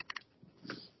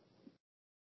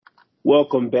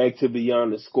Welcome back to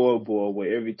Beyond the Scoreboard,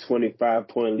 where every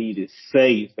 25-point lead is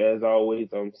safe. As always,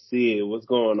 I'm Sid. What's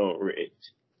going on, Rich?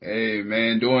 Hey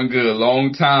man, doing good.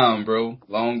 Long time, bro.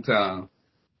 Long time.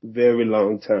 Very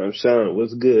long time. Sean,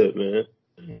 what's good, man?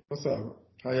 What's up?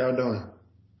 How y'all doing?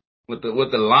 With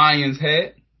the Lions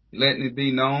hat, letting it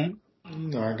be known. You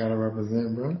know I gotta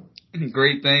represent, bro.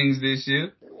 Great things this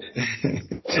year.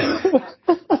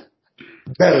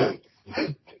 Better.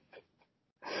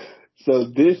 So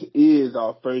this is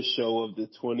our first show of the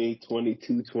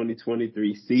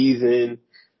 2022-2023 season.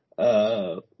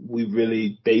 We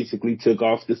really basically took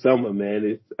off the summer, man.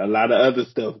 It's a lot of other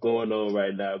stuff going on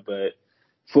right now, but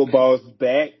football's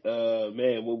back.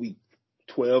 Man,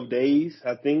 12 days,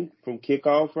 I think, from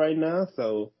kickoff right now.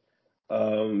 So,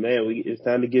 man, it's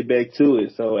time to get back to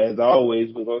it. So as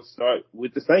always, we're going to start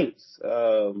with the Saints.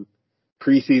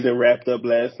 Preseason wrapped up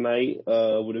last night,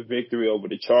 with a victory over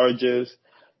the Chargers.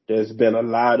 There's been a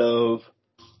lot of,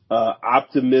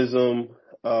 optimism,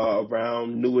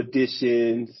 around new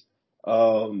additions,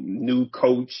 new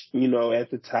coach,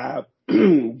 at the top,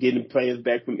 getting players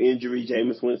back from injury,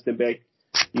 Jameis Winston back,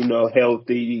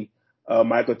 healthy.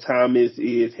 Michael Thomas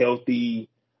is healthy-ish,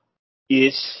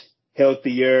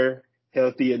 healthier,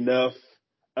 healthy enough,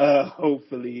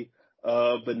 hopefully.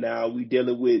 But now we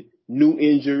dealing with new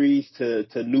injuries to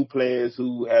new players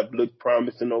who have looked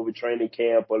promising over training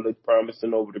camp or looked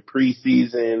promising over the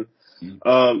preseason.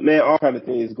 Man, all kind of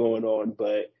things going on.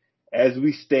 But as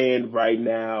we stand right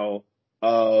now,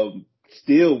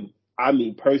 still, I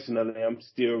mean, personally, I'm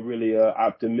still really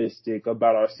optimistic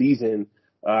about our season.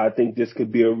 I think this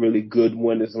could be a really good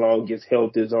one as long as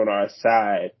health is on our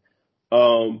side.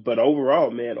 But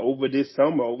overall, man, over this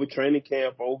summer, over training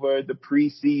camp, over the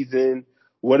preseason,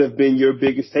 what have been your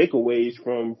biggest takeaways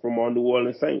from our New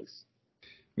Orleans Saints?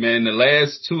 Man, the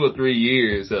last 2 or 3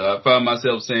 years, I found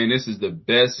myself saying this is the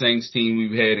best Saints team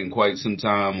we've had in quite some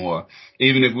time, or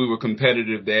even if we were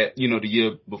competitive the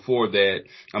year before that,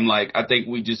 I'm like, I think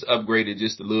we just upgraded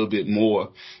just a little bit more.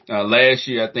 Last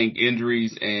year, I think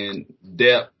injuries and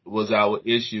depth was our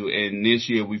issue, and this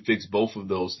year we fixed both of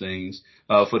those things.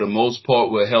 For the most part,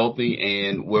 we're healthy,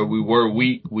 and where we were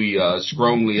weak, we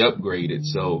strongly upgraded.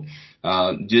 So,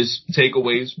 just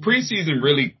takeaways. Preseason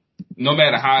really, no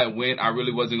matter how it went, I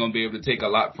really wasn't going to be able to take a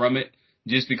lot from it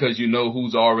just because you know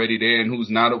who's already there and who's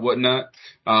not or whatnot.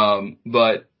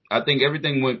 But I think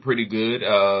everything went pretty good.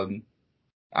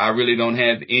 I really don't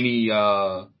have any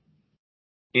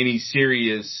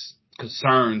serious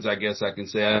concerns, I guess I can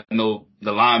say. I know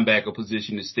the linebacker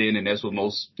position is thin, and that's what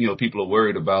most, people are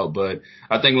worried about. But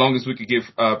I think long as we could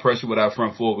get pressure with our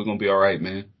front four, we're going to be all right,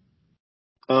 man.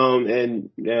 And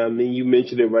I mean, you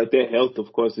mentioned it right there. Health,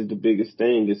 of course, is the biggest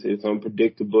thing. It's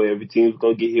unpredictable. Every team's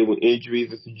gonna get hit with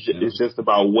injuries. It's just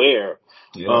about where.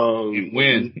 Yeah. And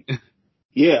when.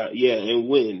 Yeah, and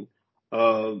when.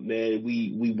 Man,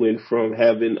 we went from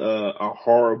having a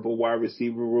horrible wide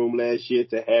receiver room last year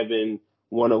to having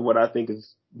one of what I think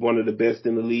is one of the best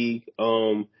in the league.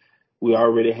 We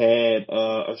already had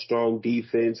a strong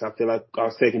defense. I feel like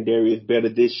our secondary is better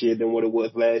this year than what it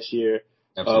was last year.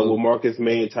 With Marcus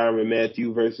May and Tyrann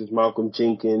Mathieu versus Malcolm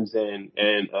Jenkins and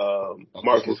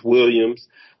Marcus Williams.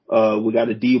 We got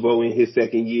a Deebo in his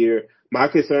second year. My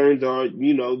concerns are,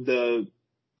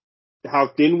 how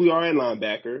thin we are at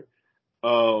linebacker.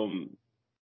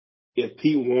 If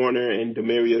Pete Werner and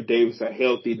Demario Davis are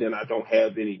healthy, then I don't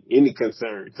have any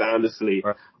concerns, honestly.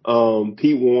 Right.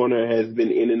 Pete Werner has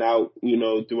been in and out,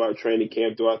 throughout training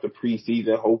camp, throughout the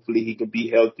preseason. Hopefully he can be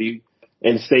healthy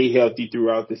and stay healthy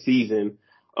throughout the season.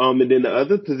 And then the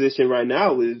other position right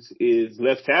now is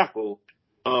left tackle.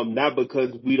 Not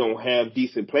because we don't have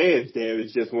decent players there.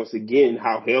 It's just, once again,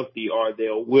 how healthy are they,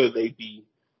 or will they be,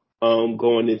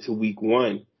 going into week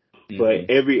one. Mm-hmm.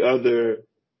 But every other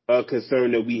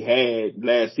concern that we had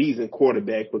last season,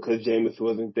 quarterback, because Jameis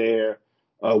wasn't there,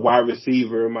 wide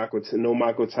receiver, Michael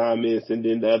Thomas, and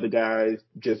then the other guys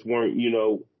just weren't,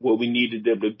 what we needed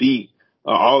them to be.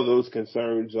 All those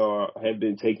concerns have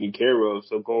been taken care of.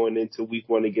 So going into week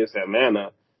one against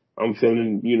Atlanta, I'm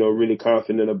feeling, really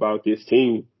confident about this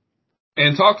team.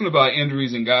 And talking about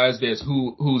injuries and guys that's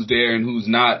who's there and who's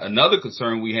not, another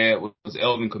concern we had was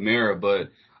Elvin Kamara,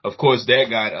 but of course that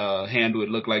got handled.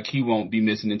 It looked like he won't be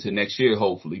missing into next year,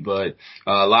 hopefully. But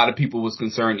a lot of people was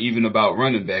concerned even about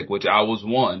running back, which I was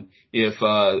one, if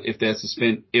that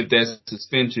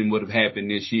suspension would have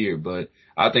happened this year. But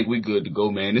I think we're good to go,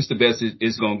 man. It's the best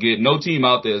it's gonna get. No team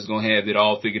out there is gonna have it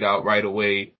all figured out right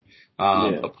away.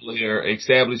 A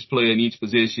established player in each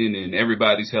position, and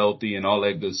everybody's healthy and all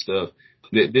that good stuff.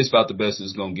 This about the best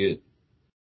it's gonna get.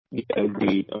 Yeah,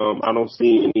 agreed. I don't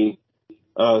see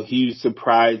huge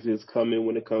surprises coming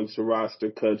when it comes to roster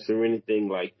cuts or anything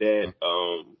like that.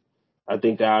 I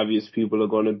think the obvious people are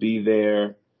going to be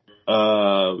there.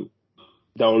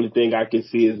 The only thing I can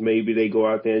see is maybe they go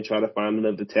out there and try to find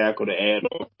another tackle to add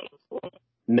on.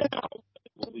 Now,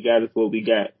 what we got is what we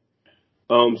got.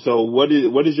 So what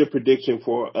is your prediction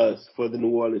for us, for the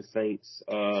New Orleans Saints,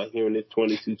 here in this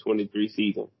 22-23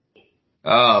 season?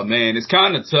 Oh man, it's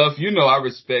kind of tough. You know, I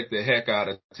respect the heck out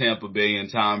of Tampa Bay and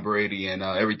Tom Brady and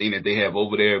everything that they have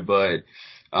over there, but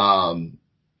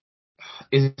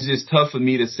it's just tough for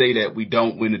me to say that we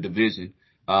don't win a division.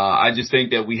 I just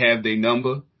think that we have their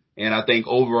number, and I think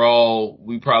overall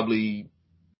we probably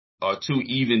are two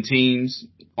even teams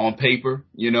on paper,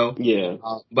 you know. Yeah.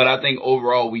 But I think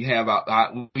overall we have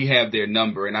their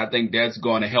number, and I think that's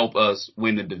going to help us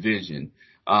win the division.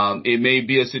 It may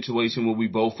be a situation where we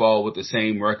both fall with the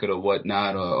same record or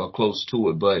whatnot or close to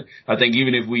it. But I think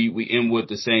even if we end with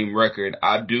the same record,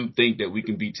 I do think that we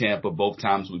can beat Tampa both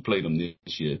times we played them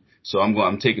this year. So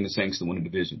I'm taking the Saints to win the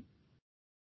division.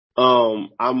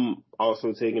 I'm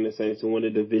also taking the Saints to win the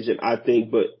division, I think,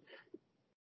 but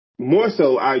more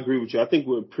so, I agree with you. I think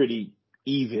we're pretty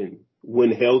even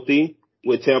when healthy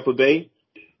with Tampa Bay,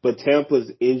 but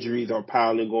Tampa's injuries are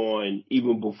piling on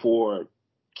even before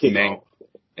kickoff.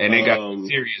 And they got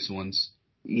serious ones.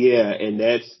 Yeah, and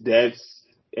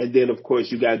and then of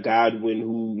course you got Godwin,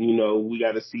 who, you know, we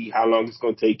got to see how long it's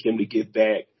going to take him to get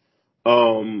back.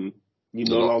 You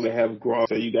no longer have Gronk,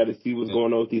 so you got to see what's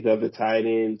going on with these other tight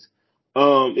ends.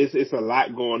 It's a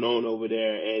lot going on over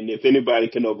there, and if anybody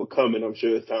can overcome it, I'm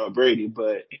sure it's Tom Brady.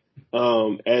 But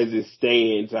as it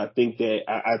stands, I think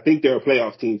they're a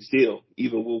playoff team still,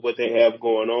 even with what they have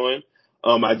going on.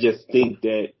 I just think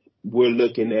that we're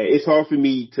looking at. It's hard for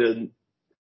me to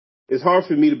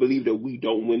believe that we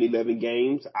don't win 11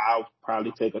 games. I'll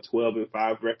probably take a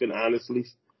 12-5 record, honestly.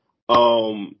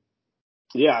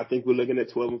 Yeah, I think we're looking at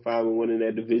 12-5 and winning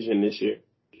that division this year.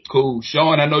 Cool.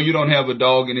 Sean, I know you don't have a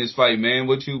dog in this fight, man.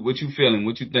 What you feeling?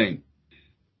 What you think?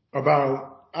 I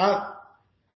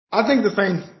think the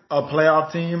Saints a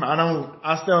playoff team.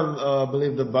 I still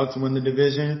believe the Bucks win the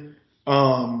division.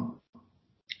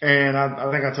 And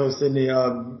I think I told Sydney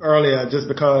earlier, just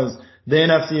because the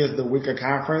NFC is the weaker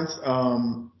conference,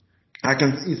 I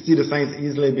can see the Saints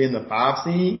easily being the 5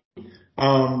 seed,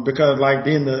 because like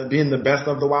being the best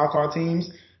of the wild card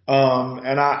teams.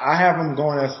 And I have them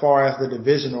going as far as the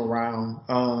divisional round,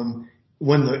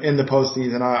 in the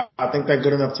postseason. I think they're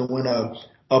good enough to win a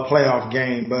playoff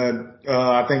game, but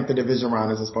I think the division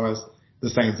round is as far as the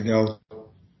Saints go.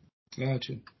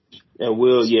 Gotcha. And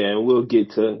we'll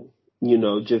get to, you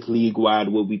know, just league wide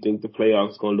what we think the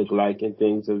playoffs gonna look like and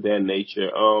things of that nature.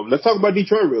 Let's talk about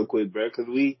Detroit real quick, bro, because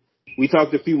we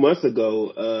talked a few months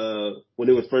ago when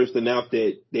it was first announced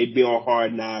that they'd be on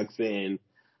Hard Knocks and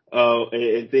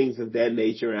things of that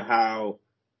nature, and how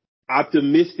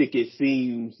optimistic it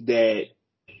seems that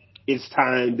it's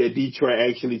time that Detroit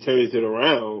actually turns it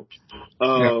around.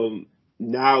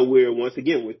 Now we're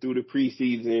through the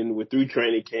preseason, we're through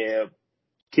training camp.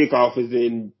 Kickoff is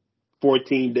in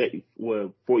 14 days.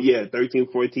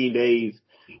 14 days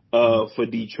for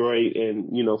Detroit,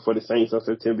 and you know, for the Saints on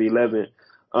September 11th.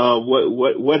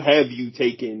 What have you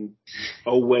taken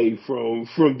away from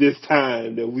this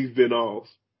time that we've been off?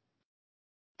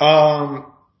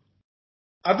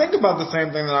 I think about the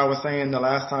same thing that I was saying the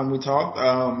last time we talked.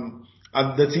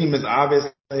 The team is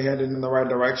obviously headed in the right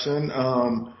direction.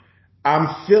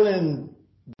 I'm feeling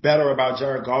better about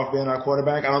Jared Goff being our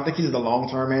quarterback. I don't think he's the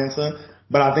long-term answer,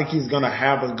 but I think he's going to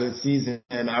have a good season.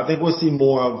 And I think we'll see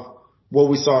more of what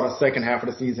we saw the second half of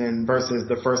the season versus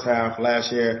the first half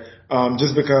last year,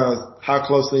 just because how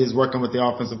closely he's working with the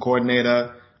offensive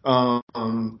coordinator.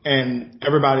 And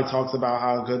everybody talks about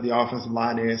how good the offensive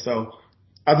line is. So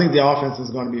I think the offense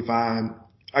is going to be fine.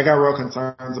 I got real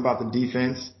concerns about the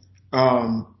defense.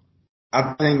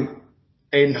 I think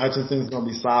Aiden Hutchinson is going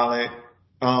to be solid.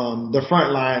 The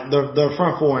front line, the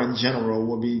front 4 in general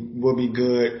will be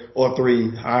good, or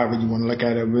 3, however you want to look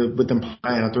at it, with them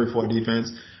playing a 3-4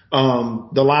 defense.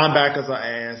 The linebackers are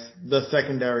ass. The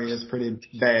secondary is pretty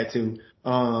bad too.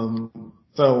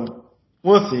 So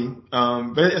we'll see.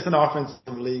 But it's an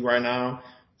offensive league right now.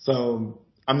 So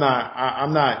I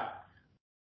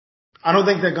don't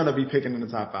think they're going to be picking in the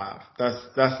top 5.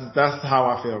 That's how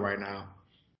I feel right now.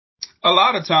 A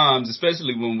lot of times,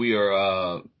 especially when we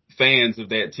are fans of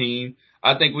that team,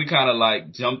 I think we kind of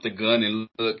like jump the gun and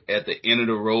look at the end of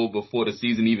the road before the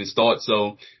season even starts.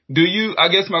 So I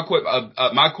guess my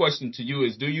question to you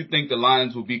is, do you think the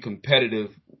Lions will be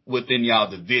competitive within y'all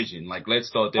division? Like, let's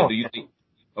start there. Do you think?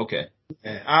 Okay.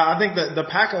 I think that the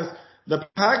Packers, The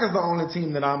Packers are the only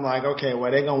team that I'm like, okay,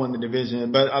 well, they're going to win the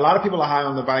division. But a lot of people are high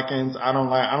on the Vikings. I don't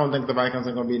think the Vikings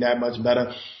are going to be that much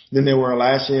better than they were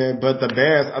last year. But the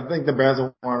Bears, I think the Bears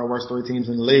are one of the worst 3 teams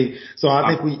in the league. So I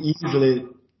think we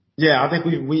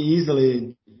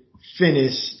easily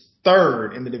finish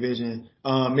third in the division.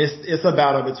 It's a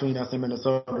battle between us and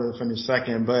Minnesota to finish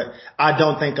second, but I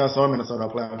don't think us or Minnesota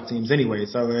are playoff teams anyway.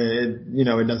 So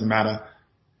it doesn't matter.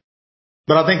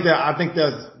 But I think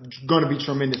there's going to be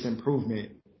tremendous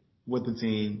improvement with the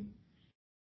team.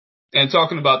 And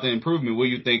talking about the improvement, where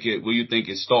you think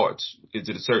it starts? Is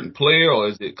it a certain player or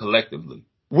is it collectively?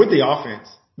 With the offense.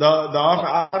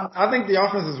 I think the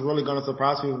offense is really going to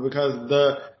surprise people because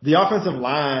the offensive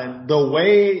line, the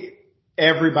way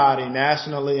everybody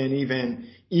nationally and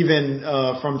even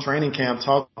from training camp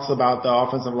talks about the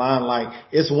offensive line, like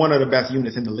it's one of the best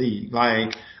units in the league.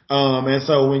 And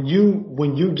so when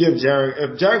you give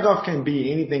if Jared Goff can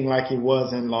be anything like he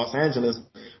was in Los Angeles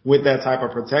with that type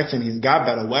of protection, he's got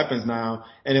better weapons now.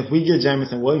 And if we get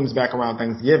Jameson Williams back around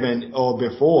Thanksgiving or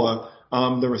before,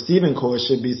 the receiving core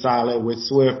should be solid with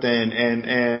Swift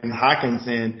and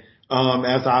Hockenson,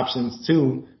 as options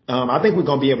too. I think we're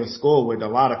going to be able to score with a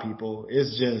lot of people.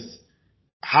 It's just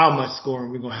how much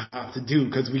scoring we're going to have to do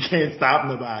because we can't stop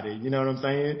nobody. You know what I'm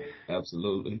saying?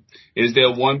 Absolutely. Is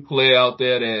there one player out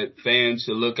there that fans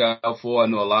should look out for? I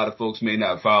know a lot of folks may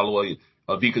not follow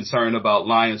or be concerned about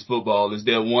Lions football. Is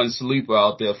there one sleeper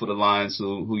out there for the Lions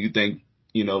who you think,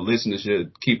 listeners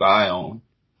should keep an eye on?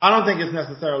 I don't think it's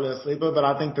necessarily a sleeper, but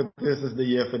I think that this is the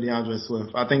year for DeAndre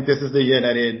Swift. I think this is the year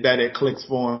that it clicks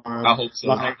for him. I hope so.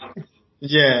 I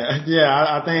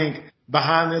think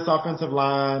behind this offensive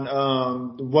line,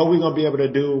 what we're going to be able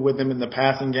to do with him in the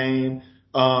passing game,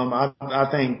 I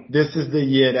think this is the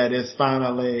year that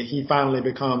he finally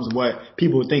becomes what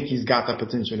people think he's got the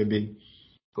potential to be.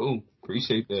 Cool.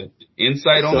 Appreciate that.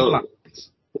 Insight on the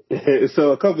Lions.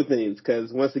 So a couple of things,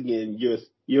 because once again,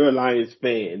 you're a Lions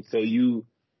fan, so you're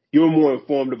more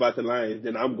informed about the Lions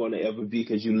than I'm going to ever be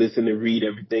because you listen and read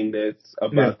everything that's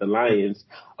about the Lions.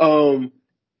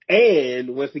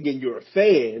 And once again, you're a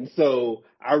fan. So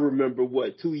I remember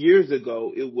 2 years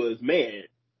ago, it was, man,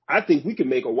 I think we can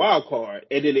make a wild card.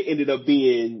 And then it ended up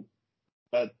being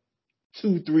a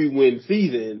 2-3 win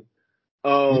season,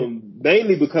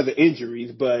 mainly because of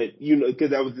injuries, but because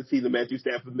that was the season Matthew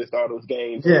Stafford missed all those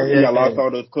games. Lost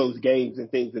all those close games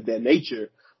and things of that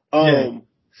nature.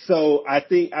 So I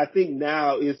think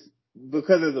now it's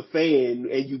because as a fan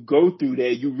and you go through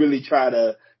that, you really try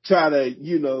to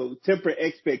temper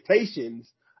expectations.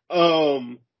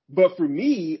 But for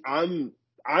me,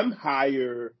 I'm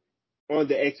higher on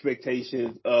the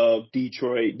expectations of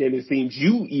Detroit than it seems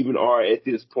you even are at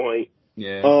this point.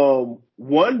 Yeah.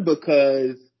 One,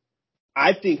 because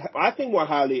I think more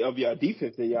highly of y'all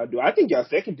defense than y'all do. I think y'all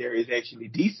secondary is actually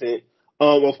decent.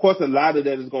 Of course, a lot of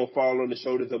that is going to fall on the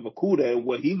shoulders of Okudah and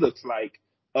what he looks like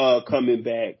coming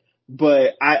back.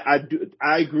 But I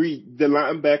agree. The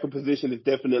linebacker position is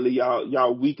definitely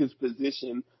y'all weakest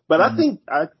position. But I think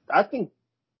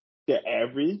they're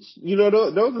average.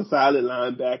 Those are solid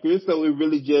linebackers. So it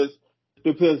really just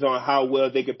depends on how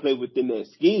well they can play within that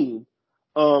scheme.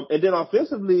 And then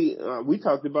offensively, we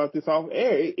talked about this off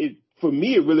air. For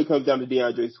me, it really comes down to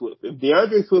DeAndre Swift. If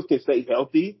DeAndre Swift can stay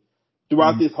healthy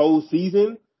throughout this whole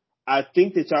season, I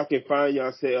think that y'all can find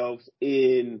yourselves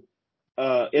in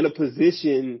a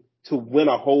position to win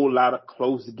a whole lot of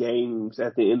close games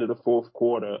at the end of the fourth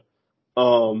quarter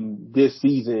this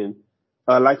season.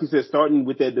 Like you said, starting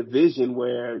with that division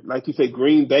where, like you said,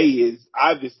 Green Bay is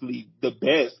obviously the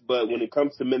best, but when it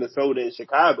comes to Minnesota and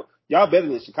Chicago, y'all better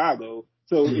than Chicago.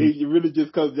 So it really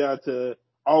just comes down to,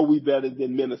 are we better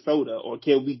than Minnesota, or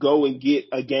can we go and get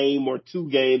a game or 2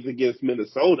 games against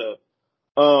Minnesota?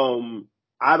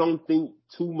 I don't think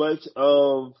too much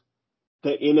of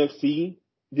the NFC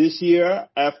this year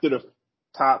after the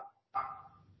top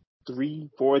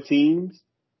 3-4 teams.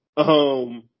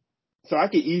 So I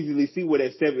could easily see where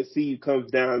that 7th seed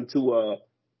comes down to,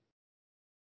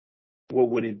 what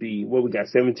would it be? What, we got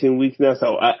 17 weeks now?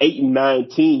 So 8 and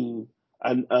 19,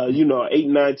 8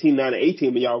 and 19, 9 and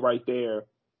 18, but y'all right there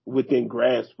within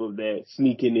grasp of that,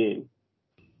 sneaking in.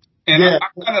 And I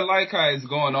kind of like how it's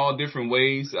going all different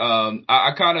ways.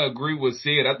 I kind of agree with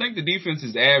Sid. I think the defense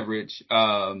is average,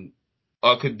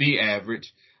 or could be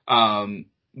average.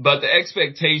 But the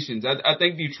expectations, I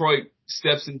think Detroit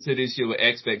steps into this year with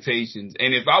expectations.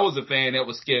 And if I was a fan, that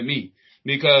would scare me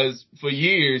because for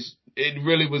years, it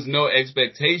really was no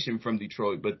expectation from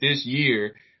Detroit. But this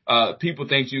year, a lot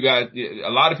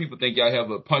of people think y'all have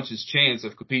a puncher's chance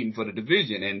of competing for the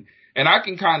division. And I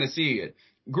can kind of see it.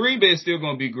 Green Bay is still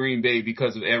going to be Green Bay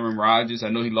because of Aaron Rodgers. I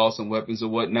know he lost some weapons or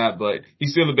whatnot, but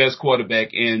he's still the best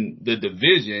quarterback in the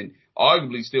division.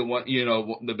 Arguably still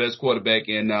the best quarterback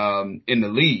in the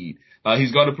league.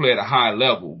 He's going to play at a high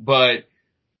level, but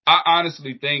I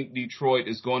honestly think Detroit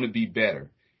is going to be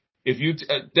better. If you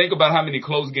think about how many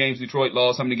close games Detroit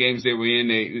lost, how many games they were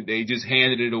in, they just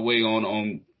handed it away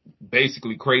on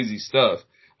basically crazy stuff.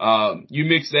 You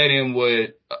mix that in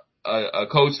with a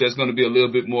coach that's going to be a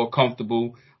little bit more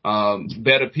comfortable,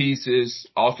 better pieces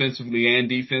offensively and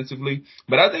defensively.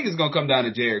 But I think it's going to come down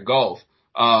to Jared Goff.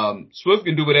 Swift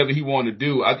can do whatever he want to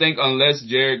do. I think unless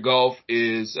Jared Goff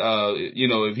is,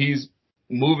 if he's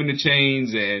moving the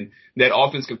chains and that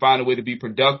offense can find a way to be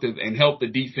productive and help the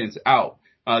defense out.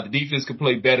 The defense can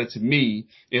play better to me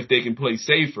if they can play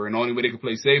safer, and the only way they can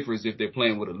play safer is if they're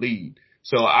playing with a lead.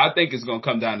 So I think it's going to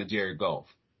come down to Jared Goff.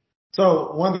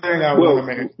 So one thing I want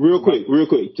to make real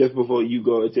quick, just before you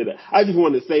go into that, I just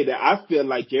want to say that I feel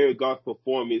like Jared Goff's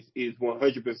performance is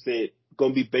 100%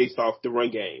 going to be based off the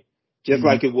run game, just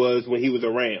like it was when he was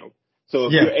around. So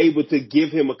if you're able to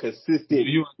give him a consistent,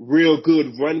 real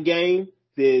good run game,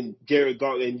 then Jared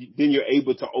Goff, and then you're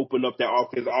able to open up that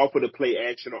offense, offer the play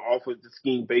action or offer the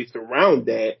scheme based around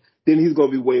that, then he's going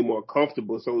to be way more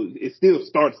comfortable. So it still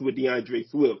starts with DeAndre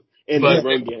Swift and the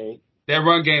run game. That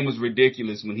run game was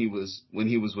ridiculous when he was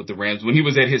with the Rams, when he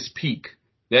was at his peak.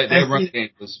 That run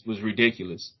game was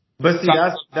ridiculous. But see,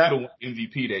 that's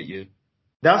MVP that year.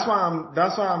 That's why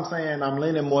I'm saying I'm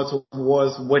leaning more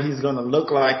towards what he's going to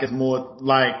look like is more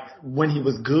like when he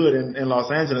was good in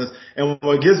Los Angeles. And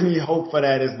what gives me hope for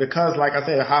that is because, like I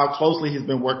said, how closely he's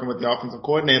been working with the offensive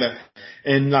coordinator,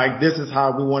 and like this is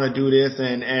how we want to do this,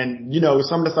 and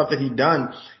some of the stuff that he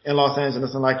done in Los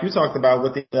Angeles, and like you talked about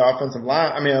with the offensive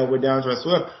line, with DeAndre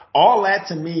Swift, all that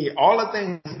to me, all the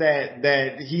things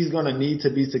that he's going to need to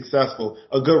be successful,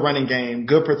 a good running game,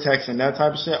 good protection, that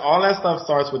type of shit, all that stuff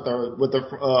starts with the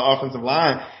offensive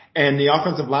line, and the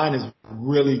offensive line is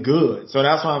really good. So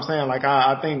that's what I'm saying. Like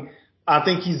I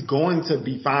think he's going to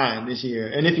be fine this year,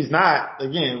 and if he's not,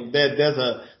 again, there's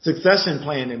a succession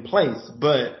plan in place.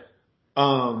 But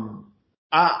I'm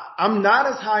not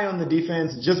as high on the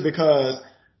defense just because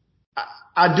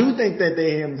I do think that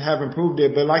they have improved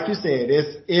it, but like you said,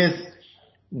 it's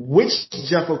which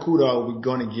Jeff Okudah are we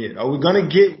going to get? Are we going to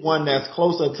get one that's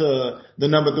closer to the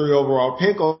number 3 overall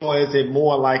pick, or is it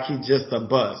more like he's just a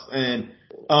bust? And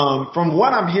from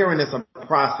what I'm hearing, it's a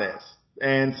process.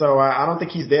 And so I don't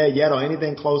think he's there yet or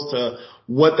anything close to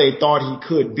what they thought he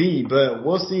could be, but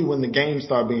we'll see when the games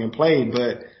start being played.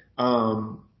 But I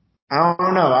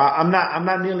don't know. I'm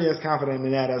not nearly as confident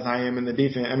in that as I am in the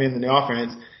defense. In the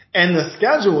offense. And the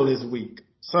schedule is weak.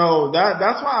 So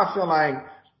that's why I feel like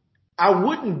I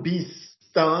wouldn't be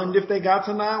stunned if they got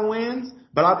to 9 wins,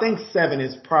 but I think 7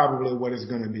 is probably what it's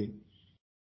going to be.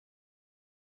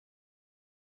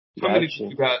 How many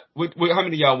you got? How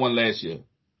many of y'all won last year?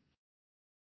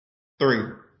 3.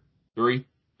 3?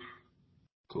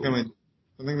 Cool. I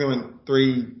think they went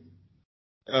 3,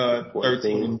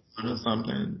 13 or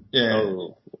something. Yeah.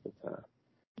 Oh.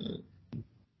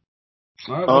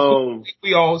 All right,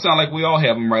 we all sound like we all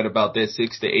have them right about that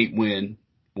 6 to 8 win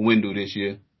window this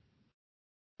year.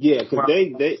 Yeah, because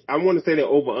I want to say their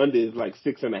over under is like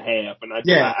 6.5, and I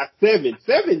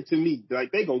 7 to me,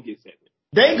 like they gonna get 7.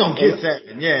 They gonna get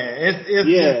 7. Yeah,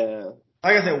 it's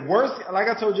like I said, like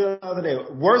I told you the other day,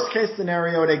 worst case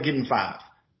scenario they're getting 5.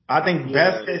 I think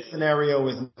best case scenario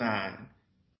is 9.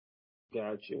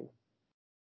 Got you.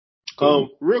 Cool.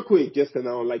 Real quick, just because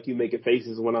I don't like you making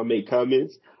faces when I make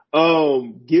comments.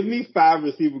 Give me 5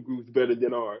 receiver groups better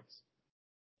than ours.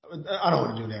 I don't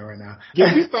want to do that right now.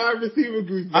 Give me 5 receiver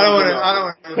groups. I don't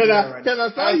want to do that right now. Because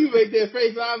I saw you make that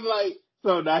face, I'm like,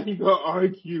 so now he's going to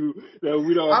argue that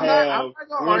we don't have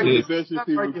one of the best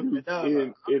receiver groups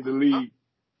in the league.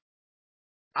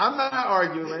 I'm not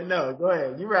arguing. No, go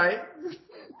ahead. You're right.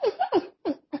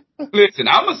 Listen,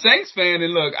 I'm a Saints fan,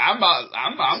 and look, I'm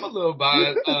a little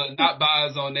biased, not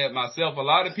biased on that myself. A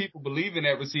lot of people believe in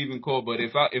that receiving core, but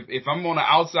if I'm on the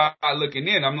outside looking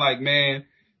in, I'm like, man,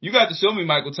 you got to show me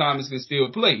Michael Thomas can still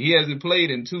play. He hasn't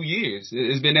played in 2 years.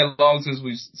 It's been that long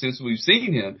since we've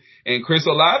seen him, and Chris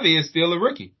Olave is still a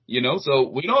rookie, so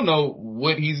we don't know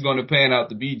what he's going to pan out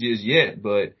to be just yet.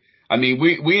 But I mean,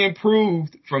 we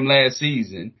improved from last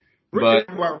season, but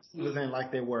wide receivers ain't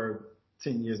like they were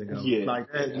 10 years ago. Yeah. Like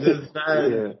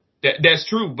that's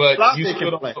true, but we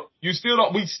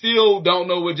still don't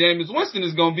know what Jameis Winston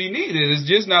is going to be needed. It's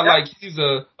just not like he's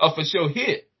a for sure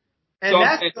hit. And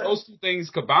so those two things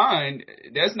combined,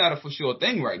 that's not a for sure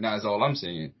thing right now, is all I'm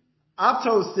saying. I've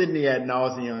told Sydney ad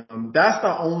nauseum. That's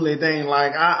the only thing.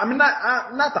 Like, I mean,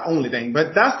 not the only thing,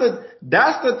 but that's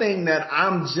the thing that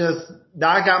that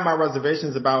I got my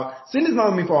reservations about. Sydney's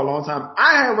known me for a long time.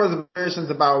 I had reservations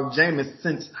about Jameis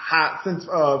since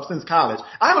college.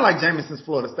 I haven't liked Jameis since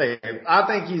Florida State. I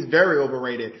think he's very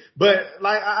overrated. But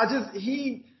like,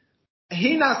 he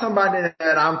not somebody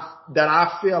that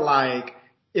I feel like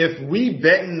if we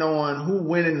betting on who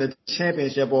winning the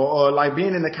championship or like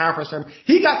being in the conference championship,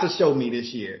 he got to show me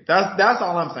this year. That's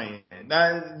all I'm saying.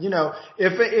 That,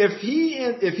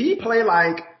 if he play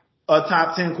like a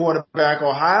top 10 quarterback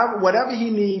or however, whatever he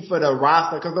needs for the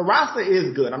roster, because the roster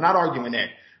is good. I'm not arguing that.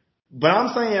 But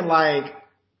I'm saying, like,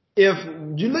 if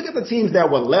you look at the teams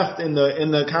that were left in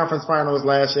the conference finals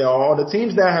last year, or the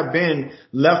teams that have been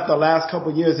left the last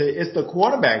couple of years, it's the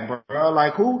quarterback, bro.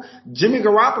 Like, Jimmy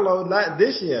Garoppolo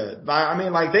this year. Like, I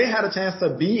mean, like, they had a chance to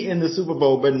be in the Super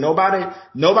Bowl, but nobody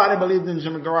believed in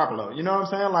Jimmy Garoppolo. You know what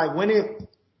I'm saying? Like, when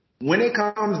it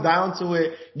comes down to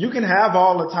it, you can have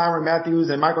all the Tyrann Matthews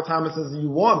and Michael Thomases you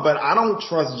want, but I don't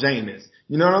trust Jameis.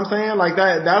 You know what I'm saying? Like,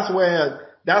 that's where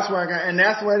I got, and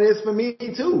that's what it is for me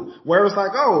too. Where it's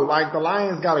like, oh, like the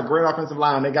Lions got a great offensive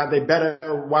line. They got their better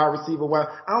wide receiver. Well,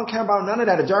 I don't care about none of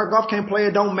that. If Jared Goff can't play,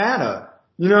 it don't matter.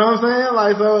 You know what I'm saying?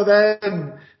 Like, so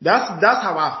that's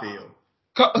how I feel.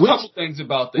 A couple things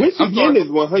about that. Which again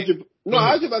is 100. No,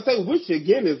 I was just about to say, which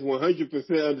again is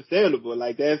 100% understandable.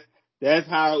 Like that's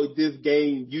how this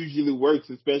game usually works,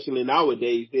 especially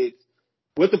nowadays. It's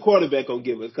what the quarterback gonna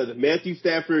give us. Because if Matthew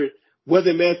Stafford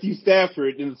wasn't Matthew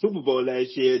Stafford in the Super Bowl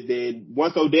last year, then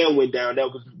once Odell went down, that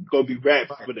was gonna be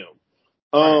wraps for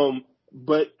them.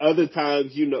 But other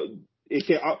times, it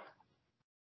can.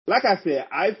 Like I said,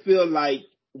 I feel like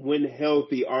when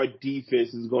healthy, our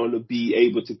defense is going to be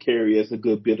able to carry us a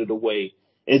good bit of the way.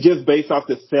 And just based off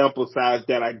the sample size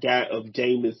that I got of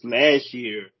Jameis last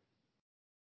year,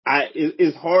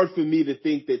 it's hard for me to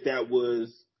think that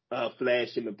was a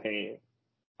flash in the pan.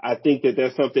 I think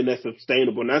that's something that's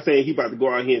sustainable. Not saying he's about to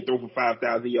go out here and throw for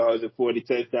 5,000 yards and 40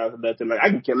 touchdowns and nothing. Like, I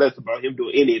can care less about him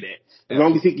doing any of that. As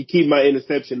long as he can keep my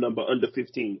interception number under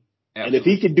 15. Absolutely. And if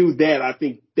he can do that, I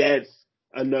think that's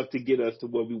enough to get us to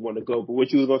where we want to go. But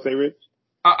what you was going to say, Rich?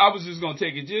 I was just going to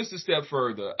take it just a step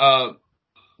further.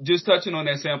 Just touching on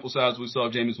that sample size we saw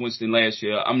of Jameis Winston last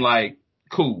year, I'm like,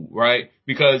 cool, right?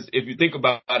 Because if you think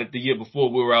about it, the year before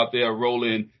we were out there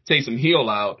rolling Taysom Hill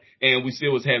out and we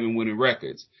still was having winning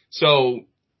records. So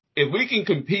if we can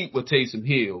compete with Taysom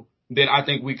Hill, then I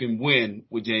think we can win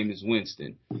with Jameis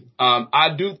Winston. I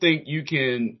do think you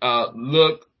can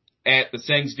look at the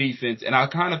Saints defense, and I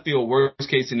kind of feel worst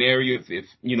case scenario if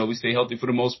we stay healthy for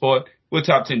the most part, we're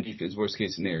top 10 defense, worst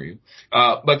case scenario.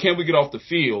 But can we get off the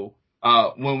field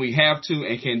when we have to,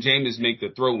 and can Jameis make the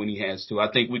throw when he has to?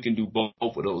 I think we can do both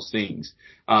of those things.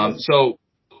 I'm sorry?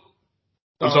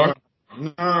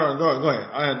 No, go ahead.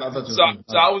 I thought you were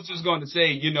So I was just going to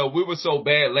say, we were so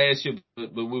bad last year,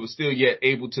 but we were still yet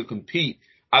able to compete.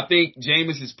 I think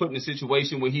Jameis is put in a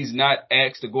situation where he's not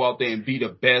asked to go out there and be the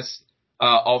best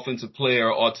offensive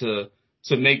player or to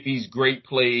make these great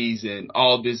plays and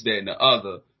all this, that, and the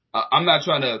other. I'm not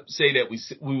trying to say that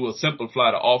we will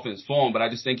simplify the offense for him, but I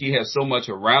just think he has so much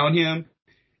around him.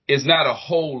 It's not a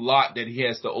whole lot that he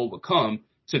has to overcome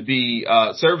to be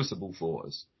serviceable for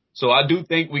us. So I do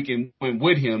think we can win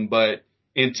with him, but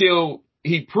until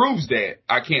he proves that,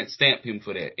 I can't stamp him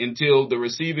for that. Until the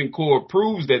receiving core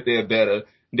proves that they're better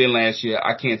than last year,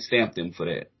 I can't stamp them for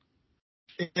that.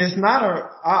 It's not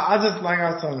like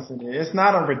I was telling Cindy, it's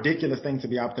not a ridiculous thing to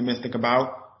be optimistic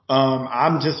about.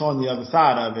 I'm just on the other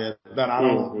side of it that I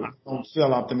don't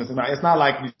feel optimistic about. It's not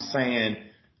like you're saying,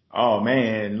 oh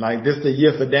man, like this is the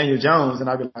year for Daniel Jones, and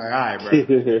I'd be like, all right, bro.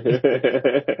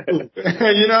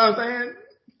 You know what I'm saying?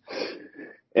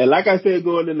 And like I said,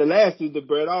 going in the last Super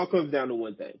Bowl, it all comes down to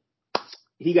one thing.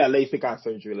 He got LASIK eye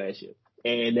surgery last year,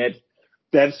 and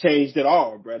that changed it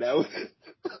all, bro. That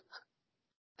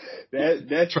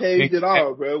changed it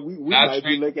all, bro. We might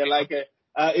be looking like a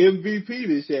MVP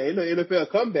this year. Ain't no NFL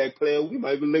comeback player. We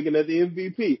might be looking at the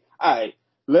MVP. All right,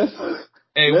 I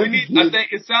think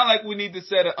it sounds like we need to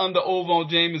set an under-over on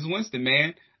Jameis Winston,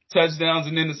 man. Touchdowns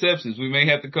and interceptions. We may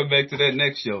have to come back to that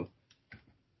next show.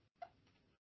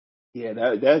 Yeah,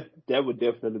 that would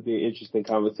definitely be an interesting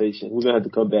conversation. We're gonna have to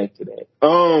come back to that.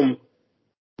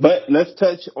 But let's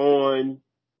touch on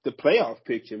the playoff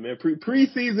picture, man.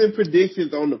 Preseason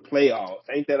predictions on the playoffs.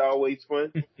 Ain't that always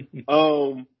fun?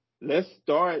 Let's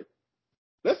start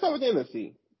with the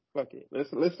NFC. Fuck it.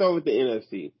 Let's start with the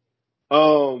NFC.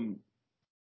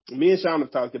 Me and Sean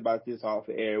have talked about this off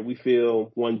the air. We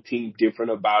feel one team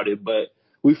different about it, but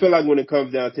we feel like when it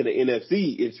comes down to the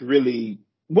NFC, it's really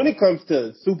when it comes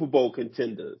to Super Bowl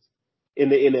contenders in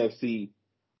the NFC,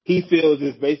 he feels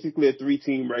it's basically a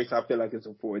 3-team race. I feel like it's a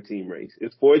 4-team race.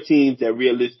 It's 4 teams that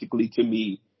realistically, to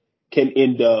me, can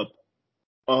end up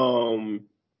being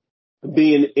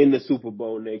in the Super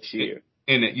Bowl next year.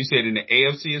 You said in the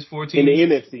AFC is 4 In teams? the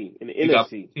NFC. In the you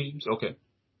NFC. Got teams? Okay.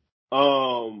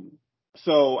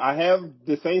 So I have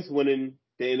the Saints winning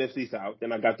the NFC South,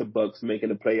 and I got the Bucks making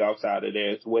the playoffs out of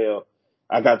there as well.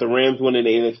 I got the Rams winning the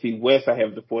NFC West. I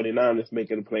have the 49ers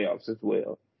making the playoffs as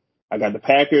well. I got the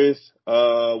Packers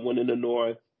winning the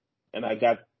North, and I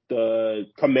got the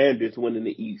Commanders winning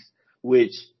the East,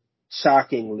 which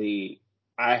shockingly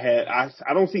I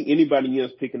don't see anybody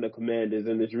else picking the Commanders,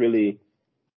 and it's really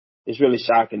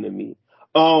shocking to me.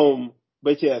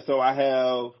 But yeah, so I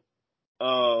have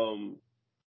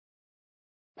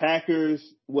Packers,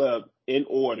 well, in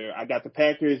order. I got the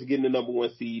Packers getting the number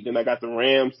 1 seed, then I got the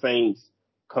Rams, Saints,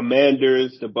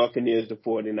 Commanders, the Buccaneers, the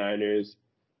 49ers.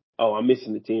 Oh, I'm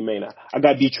missing the team, ain't I? I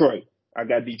got Detroit.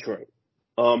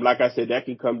 Like I said, that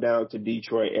can come down to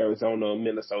Detroit, Arizona,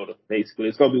 Minnesota, basically.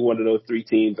 It's going to be one of those 3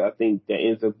 teams, I think, that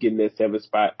ends up getting that 7th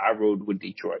spot. I rode with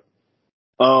Detroit.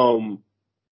 I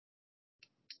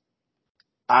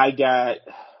got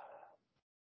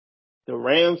the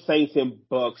Rams, Saints, and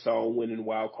Bucks on winning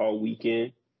wild card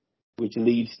weekend, which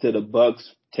leads to the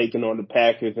Bucks taking on the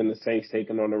Packers and the Saints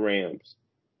taking on the Rams.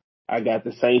 I got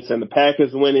the Saints and the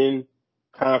Packers winning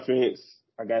conference.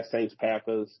 I got Saints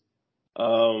Packers.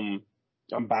 I'm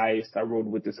biased. I rode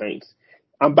with the Saints.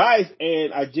 I'm biased,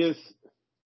 and I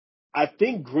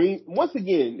think once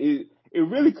again, it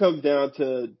really comes down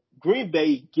to Green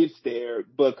Bay gets there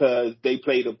because they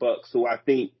play the Bucks, who I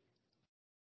think,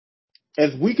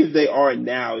 as weak as they are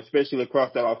now, especially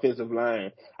across that offensive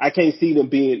line, I can't see them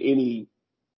being any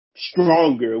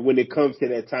stronger when it comes to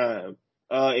that time.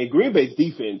 And Green Bay's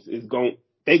defense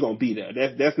they're gonna be there.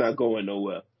 That's not going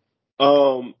nowhere.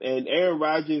 And Aaron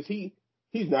Rodgers, he's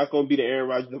not gonna be the Aaron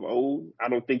Rodgers of old. I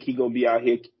don't think he's gonna be out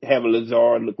here having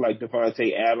Lazard look like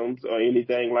Devontae Adams or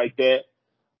anything like that.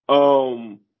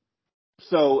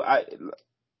 So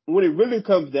when it really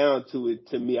comes down to it,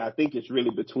 to me, I think it's really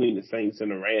between the Saints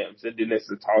and the Rams, and then it's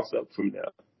a toss up from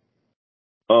there.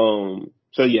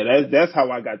 So yeah, that's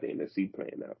how I got the NFC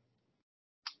playing out.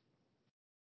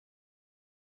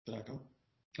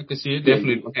 I can see it.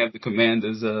 Definitely don't have the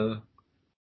Commanders in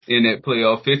that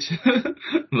playoff picture,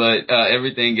 but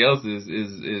everything else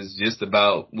is just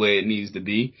about where it needs to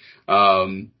be.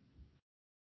 I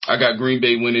got Green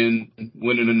Bay winning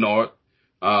the North.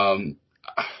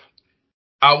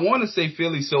 I want to say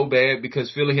Philly so bad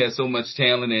because Philly has so much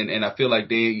talent, and I feel like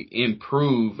they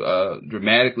improve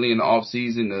dramatically in the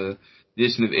offseason. The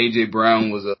addition of A.J. Brown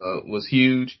was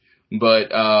huge,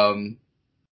 but I'm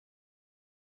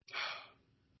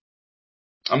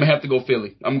gonna have to go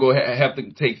Philly. I'm gonna have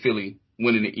to take Philly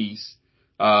winning the East.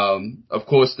 Of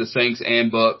course, the Saints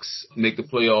and Bucks make the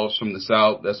playoffs from the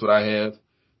South. That's what I have.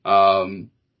 And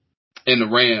the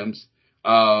Rams.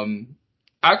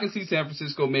 I can see San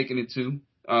Francisco making it too.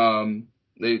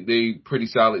 They pretty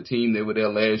solid team. They were there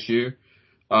last year.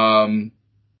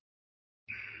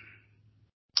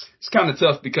 It's kind of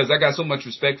tough because I got so much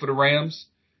respect for the Rams.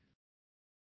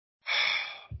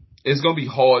 It's going to be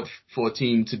hard for a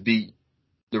team to beat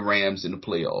the Rams in the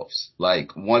playoffs.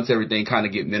 Like once everything kind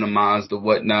of get minimized or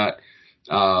whatnot,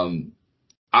 I'm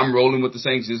rolling with the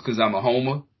Saints just because I'm a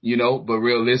homer, but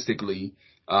realistically,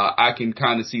 I can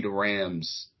kind of see the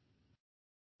Rams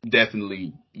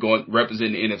definitely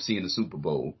representing the NFC in the Super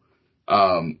Bowl.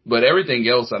 But everything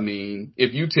else, I mean,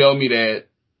 if you tell me that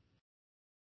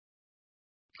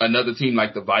another team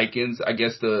like the Vikings, I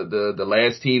guess the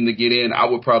last team to get in, I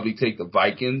would probably take the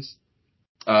Vikings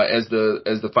as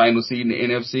the final seed in the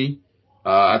NFC.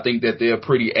 I think that they're a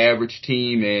pretty average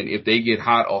team, and if they get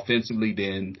hot offensively,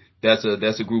 then that's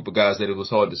a group of guys that it was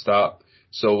hard to stop.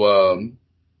 So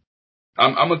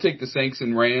I'm gonna take the Saints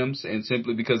and Rams, and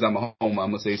simply because I'm a home,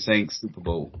 I'm gonna say Saints Super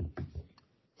Bowl.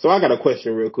 So I got a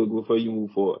question real quick before you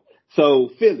move forward. So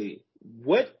Philly,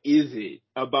 what is it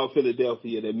about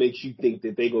Philadelphia that makes you think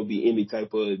that they're gonna be any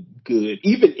type of good,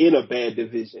 even in a bad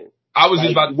division?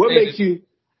 What makes you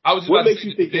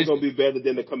think they're gonna be better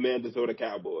than the Commanders or the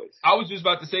Cowboys? I was just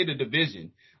about to say the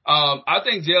division. I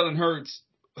think Jalen Hurts,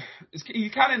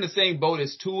 he's kind of in the same boat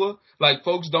as Tua. Like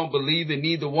folks don't believe in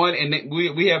neither one, and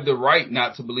we have the right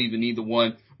not to believe in either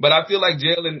one. But I feel like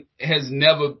Jalen has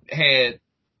never had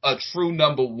a true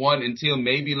number one until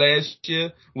maybe last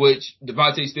year, which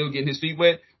Devontae's still getting his feet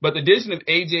wet. But the addition of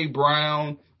A.J.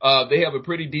 Brown, they have a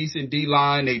pretty decent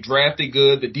D-line. They drafted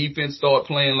good. The defense started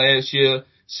playing last year.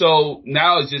 So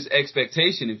now it's just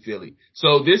expectation in Philly.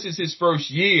 So this is his first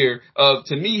year of,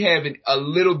 to me, having a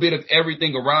little bit of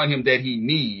everything around him that he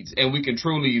needs, and we can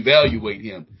truly evaluate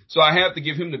him. So I have to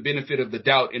give him the benefit of the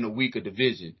doubt in a weaker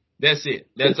division. That's it.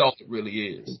 That's all it really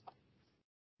is.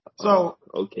 So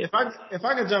Okay. if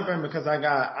I could jump in, because I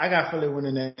got Philly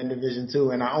winning that division too,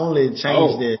 and I only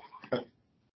changed it.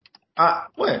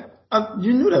 What?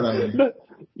 You knew that already.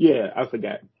 Yeah, I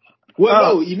forgot.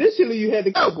 Well, no, initially you had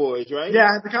the Cowboys, right? Yeah,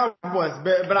 I had the Cowboys,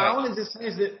 but I only just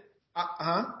changed it.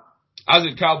 I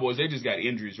was at Cowboys. They just got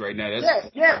injuries right now.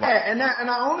 And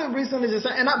I only recently just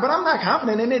said, but I'm not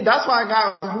confident in it. That's why I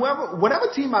got whatever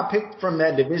team I picked from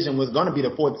that division was going to be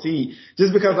the fourth seed,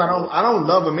 just because I don't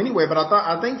love them anyway. But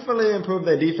I think Philly improved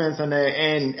their defense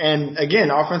and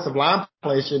again, offensive line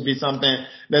play should be something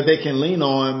that they can lean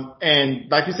on. And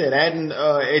like you said, adding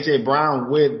AJ Brown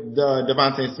with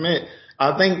Devontae Smith,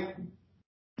 I think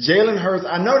Jalen Hurts,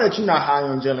 I know that you're not high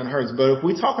on Jalen Hurts, but if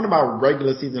we're talking about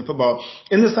regular season football,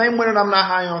 in the same way that I'm not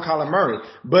high on Kyler Murray,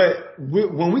 but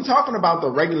when we're talking about the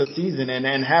regular season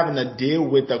and having to deal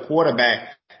with a quarterback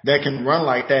that can run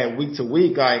like that week to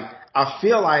week, like, I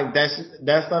feel like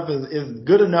that stuff is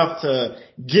good enough to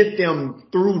get them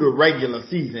through the regular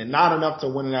season, not enough to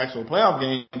win an actual playoff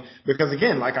game. Because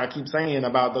again, like I keep saying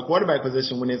about the quarterback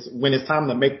position, when it's time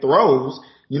to make throws,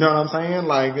 you know what I'm saying?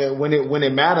 Like when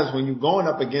it matters, when you're going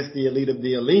up against the elite of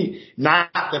the elite, not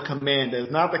the Commanders,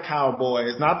 not the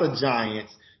Cowboys, not the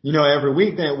Giants. You know, every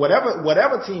week, then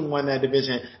whatever team won that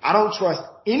division, I don't trust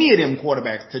any of them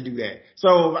quarterbacks to do that.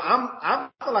 So I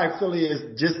feel like Philly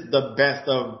is just the best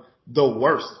of the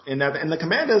worst. And the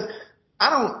Commanders,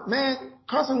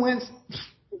 Carson Wentz,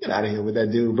 get out of here with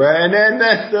that dude, bro. And then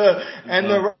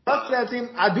the rest of that team,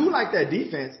 I do like that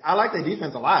defense. I like their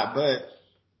defense a lot, but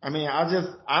I mean,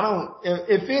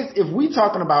 if we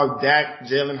talking about Dak,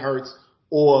 Jalen Hurts,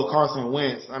 or Carson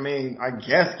Wentz, I mean, I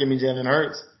guess give me Jalen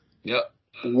Hurts. Yep.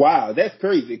 Wow, that's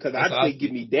crazy, because I'd say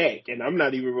give me Dak, and I'm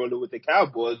not even rolling with the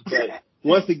Cowboys, but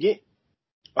once again.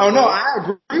 Oh no,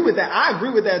 I agree with that. I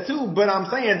agree with that too, but I'm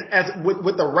saying as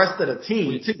with the rest of the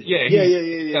team too. Yeah.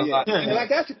 And I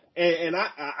got you. And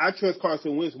I trust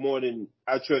Carson Wentz more than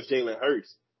I trust Jalen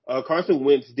Hurts. Carson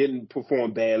Wentz didn't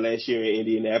perform bad last year in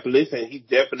Indianapolis, and he's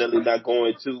definitely not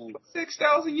going to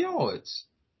 6,000 yards.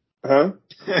 Huh?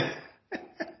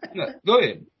 No, go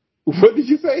ahead. What did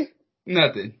you say?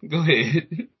 Nothing. Go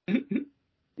ahead.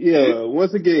 Yeah,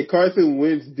 once again, Carson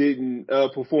Wentz didn't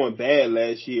perform bad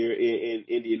last year in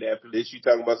Indianapolis. You're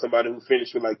talking about somebody who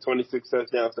finished with like 26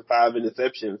 touchdowns to 5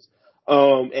 interceptions.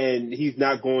 And he's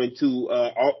not going to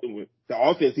the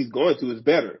offense he's going to is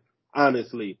better,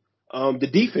 honestly. The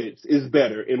defense is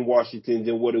better in Washington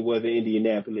than what it was in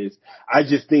Indianapolis. I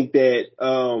just think that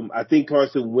I think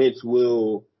Carson Wentz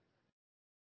will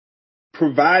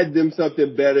provide them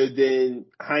something better than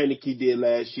Heineke did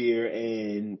last year,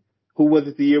 and who was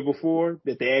it the year before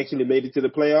that they actually made it to the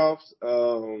playoffs?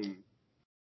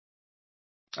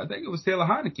 I think it was Taylor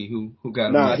Heineke who got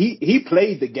him. Nah, he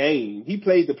played the game. He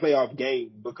played the playoff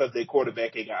game because their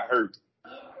quarterback had got hurt.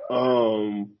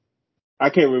 I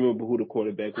can't remember who the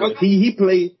quarterback was. He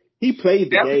played the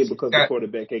game because the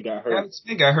quarterback had got hurt. Alex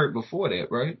Smith got hurt before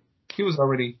that, right? He was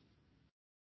already.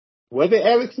 Was it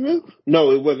Alex Smith?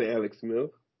 No, it wasn't Alex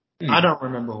Smith. I don't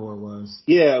remember who it was.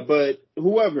 Yeah, but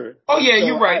whoever. Oh yeah, so,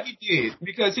 you're right. He did,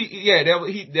 because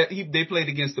they played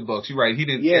against the Bucs. You're right. He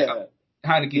didn't. Yeah,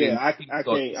 Heineke didn't.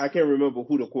 I can't remember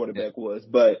who the quarterback was,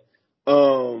 but I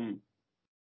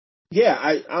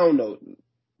don't know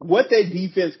what their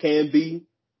defense can be.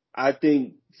 I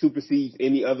think supersedes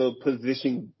any other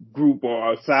position group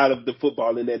or side of the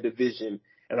football in that division,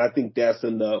 and I think that's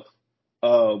enough.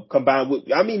 Combined with,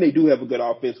 they do have a good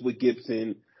offense with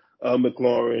Gibson,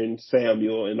 McLaurin,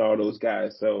 Samuel, and all those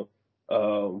guys. So,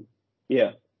 go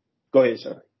ahead,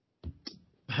 Sean.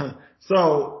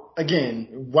 So again,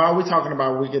 while we're talking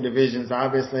about weaker divisions,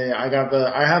 obviously I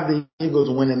have the Eagles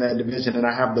winning that division, and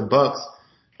I have the Bucs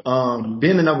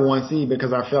being the number 1 seed,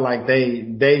 because I feel like they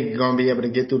gonna be able to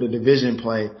get through the division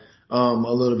play a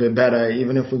little bit better,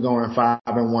 even if we're going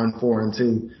 5-1,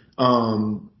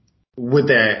 4-2 with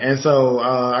that. And so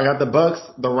I got the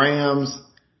Bucs, the Rams,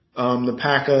 the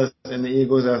Packers, and the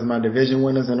Eagles as my division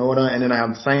winners in order, and then I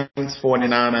have the Saints,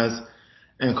 49ers,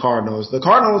 and Cardinals. The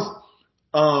Cardinals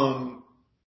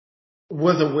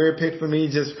was a weird pick for me,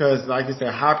 just because, like you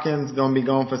said, Hopkins going to be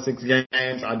gone for 6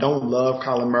 games. I don't love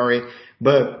Kyler Murray,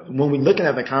 but when we're looking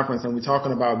at the conference and we're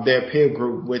talking about their peer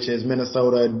group, which is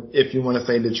Minnesota, if you want to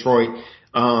say Detroit,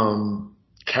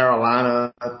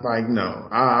 Carolina, like, no,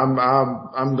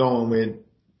 I'm going with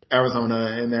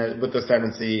Arizona in that with the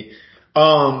 7th seed.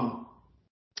 And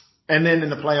then in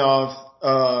the playoffs,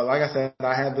 like I said,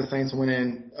 I had the Saints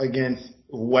winning against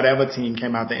whatever team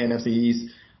came out the NFC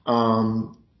East,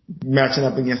 matching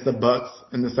up against the Bucks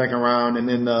in the second round, and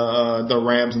then the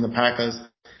Rams and the Packers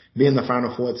being the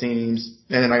final four teams.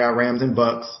 And then I got Rams and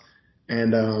Bucks,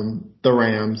 and the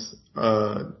Rams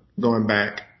going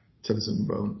back to the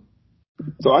Super Bowl.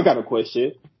 So I got a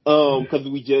question. Cause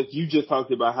you just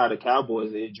talked about how the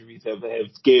Cowboys injuries have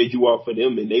scared you off of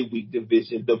them in their weak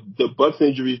division. The Bucks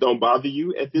injuries don't bother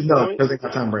you at this point? No, because they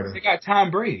got Tom Brady. They got Tom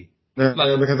Brady. Yeah,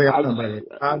 because they got Tom Brady.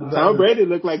 Tom Brady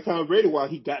looked like Tom Brady while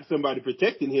he got somebody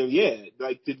protecting him. Yeah,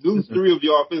 like to lose 3 of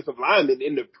your offensive linemen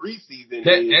in the preseason.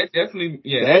 That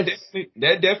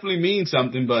definitely means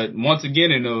something. But once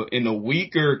again, in a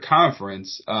weaker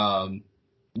conference,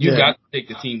 you got to take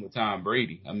the team with Tom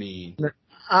Brady. I mean,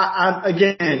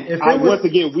 once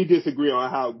again, we disagree on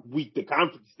how weak the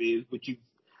conference is. But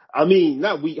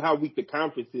not how weak the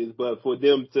conference is, but for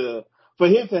him to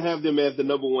have them as the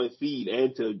number 1 seed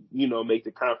and to, make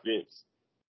the conference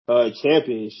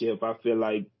championship, I feel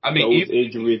like those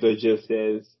injuries are just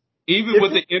as... Even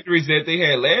with the injuries that they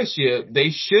had last year,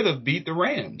 they should have beat the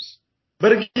Rams.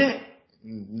 But again,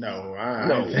 no.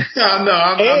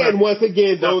 And once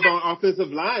again, those are offensive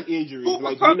line injuries. We're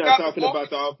not talking about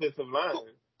the offensive line.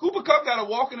 Cooper Kupp got a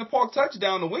walk in the park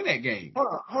touchdown to win that game.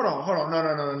 Hold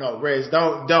on. No, Reg,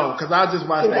 don't, because I just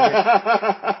watched that game.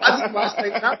 I just watched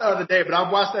that, not the other day, but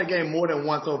I've watched that game more than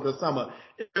once over the summer.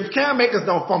 If Cam Akers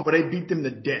don't fumble, they beat them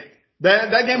to death.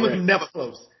 That game was never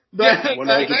close.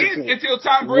 Until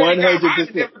Tom Brady got hot and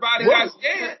everybody got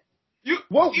scared.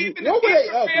 What were they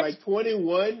up, like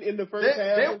 21 in the first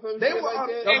half or something like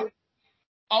that?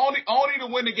 Only to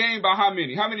win the game by how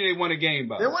many? How many they won the game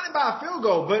by? They won it by a field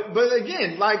goal, but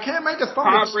again, like Cam Akers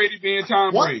fumbled. Tom Brady being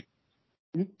Tom Brady.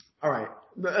 All right.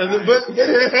 But no.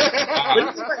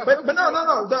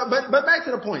 But back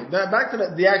to the point. Back to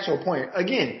the actual point.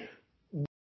 Again,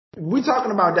 we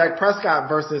talking about Dak Prescott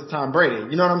versus Tom Brady.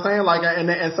 You know what I'm saying? Like,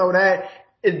 and so that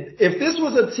if this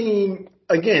was a team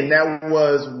again that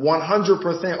was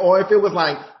 100%, or if it was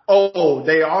like,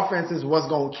 their offense is what's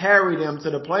going to carry them to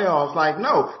the playoffs. Like,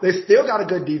 no, they still got a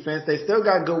good defense. They still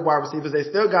got good wide receivers. They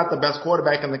still got the best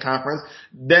quarterback in the conference.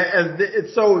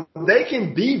 So they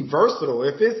can be versatile.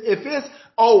 If it's,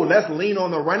 let's lean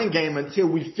on the running game until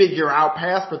we figure out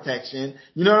pass protection.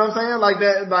 You know what I'm saying? Like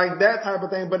that type of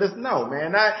thing. But it's no,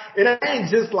 man. It ain't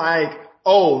just like,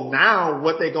 now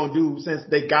what they gonna do since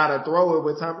they gotta throw it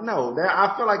with time? No,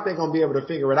 I feel like they're gonna be able to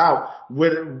figure it out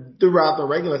throughout the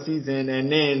regular season,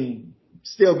 and then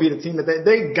still be the team that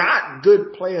they got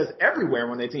good players everywhere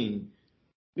on their team.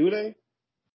 Do they?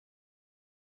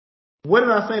 What did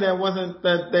I say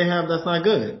that they have that's not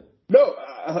good? No,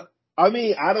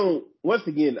 I don't. Once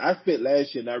again, I spent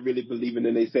last year not really believing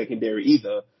in their secondary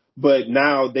either, but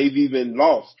now they've even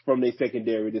lost from their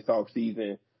secondary this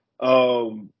offseason.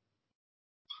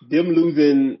 Them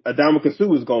losing Adama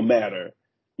Suh is gonna matter.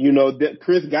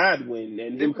 Chris Godwin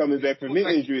and him coming back from his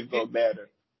injury is gonna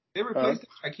matter. They replaced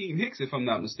Akeem Hicks, if I'm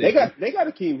not mistaken. They got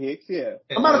Akeem Hicks, yeah.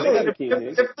 I'm about to say,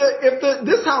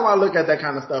 this is how I look at that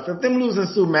kind of stuff. If them losing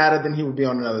Suh mattered, then he would be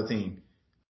on another team.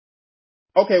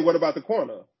 Okay, what about the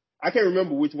corner? I can't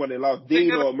remember which one they lost,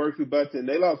 Dean or Murphy Button.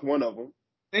 They lost one of them.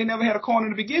 They never had a corner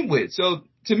to begin with. So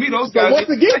to me, those guys. So once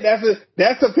again,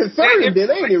 that's a concern, then,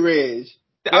 ain't it, Reg?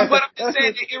 But I'm just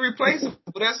saying they're irreplaceable.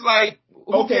 That's like,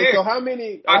 who cares? So how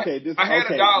many? I had $1.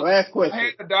 Last question.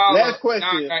 I had $1. Last question.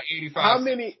 Now I got 85.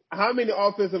 How many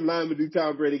offensive linemen do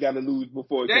Tom Brady got to lose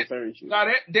before it concerns you? Now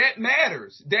that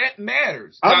matters. That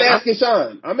matters. I'm asking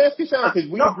Sean because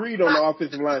we agreed on the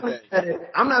offensive line thing.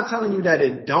 I'm not telling you that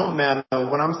it don't matter.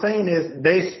 What I'm saying is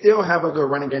they still have a good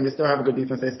running game. They still have a good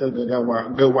defense. They still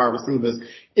got good wide receivers.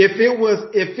 If it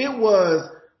was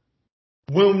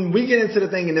when we get into the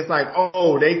thing and it's like,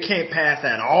 they can't pass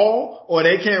at all, or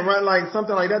they can't run, like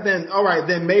something like that, then all right,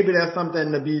 then maybe that's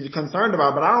something to be concerned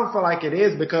about. But I don't feel like it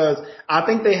is, because I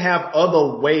think they have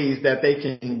other ways that they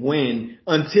can win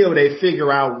until they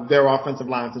figure out their offensive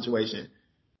line situation.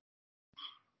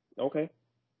 Okay.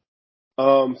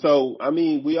 So I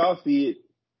mean, we all see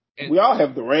it. We all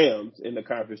have the Rams in the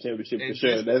conference championship for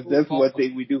sure. That's one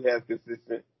thing we do have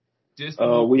consistent. Just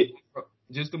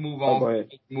to move on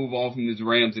from this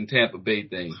Rams and Tampa Bay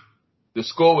thing. The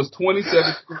score was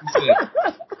 27-27.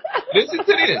 Listen to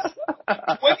this.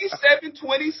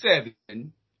 27-27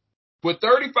 with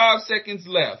 35 seconds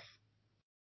left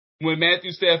when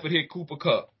Matthew Stafford hit Cooper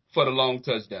Kupp for the long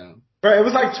touchdown. Right, it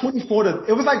was like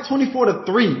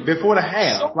 24-3 before the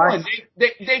half.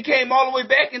 They came all the way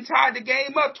back and tied the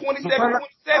game up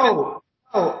 27-27.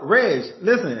 Reg,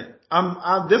 listen.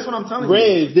 This is what I'm telling you.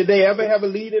 Reg, did they ever have a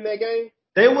lead in that game?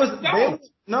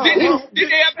 No. Did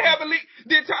they ever have a lead?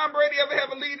 Did Tom Brady ever have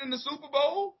a lead in the Super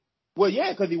Bowl? Well,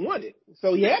 yeah, because he won it.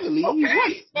 So he had to leave. He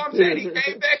won it. So I'm saying he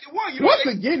came back and won. Once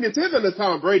again, this isn't a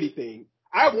Tom Brady thing.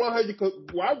 I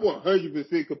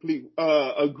 100% complete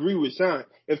agree with Sean.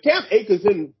 If Cam Akers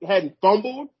hadn't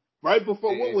fumbled right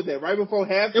before, what was that? Right before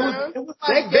halftime? It was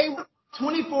like they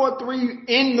 24-3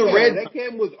 in the red. That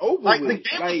game was over like, with. The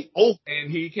game was over.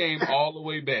 And he came all the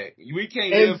way back. We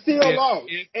can't and still lost.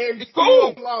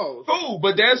 Cool,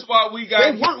 but that's why we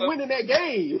got. They weren't winning that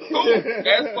game. Cool.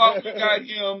 That's why we got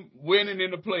him winning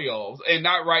in the playoffs and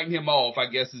not writing him off, I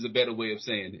guess is a better way of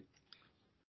saying it.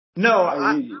 No,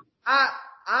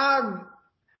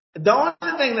 the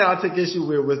only thing that I took issue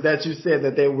with was that you said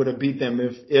that they would have beat them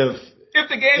if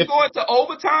the game's going to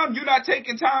overtime, you're not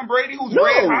taking Tom Brady, who's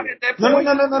red hot at that point.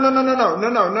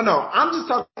 No. I'm just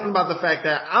talking about the fact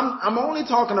that I'm only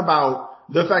talking about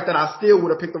the fact that I still would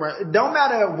have picked the Rams. It don't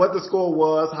matter what the score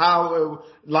was, how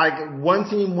one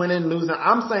team winning, losing.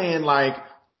 I'm saying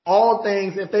all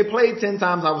things. If they played 10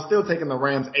 times, I was still taking the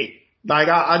Rams 8.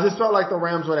 I just felt like the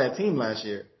Rams were that team last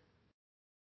year.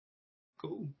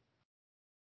 Cool.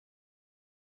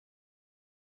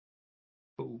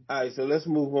 All right, so let's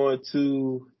move on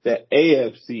to the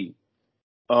AFC.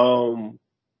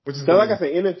 Which is like I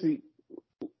said, NFC.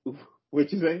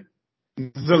 What you say?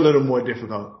 It's a little more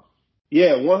difficult.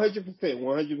 Yeah, 100%.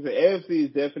 AFC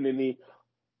is definitely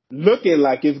looking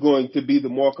like it's going to be the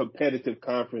more competitive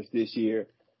conference this year.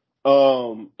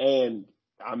 And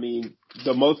I mean,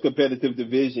 the most competitive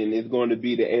division is going to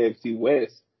be the AFC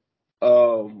West.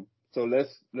 So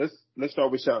let's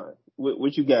start with Sean.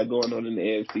 What you got going on in the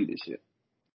AFC this year?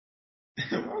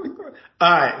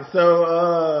 All right,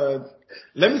 so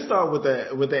let me start with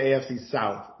the AFC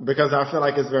South because I feel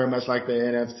like it's very much like the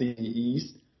NFC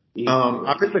East.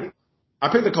 I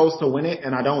picked the Colts to win it,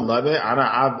 and I don't love it.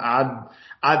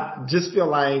 I just feel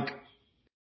like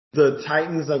the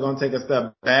Titans are going to take a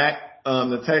step back.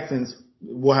 The Texans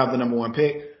will have the number 1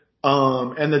 pick.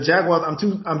 And the Jaguars,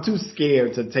 I'm too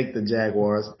scared to take the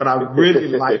Jaguars, but I really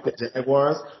like the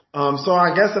Jaguars. So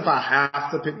I guess if I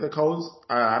have to pick the Colts,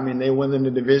 I mean, they win in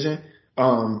the division.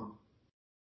 And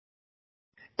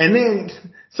then,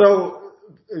 so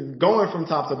going from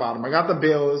top to bottom, I got the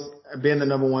Bills being the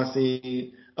number 1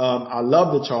 seed. I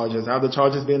love the Chargers. I have the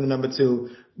Chargers being the number 2.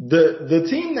 The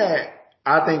team that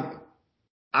I think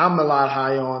I'm a lot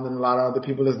higher on than a lot of other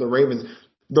people is the Ravens.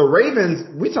 The Ravens,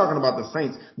 we talking about the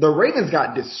Saints. The Ravens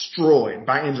got destroyed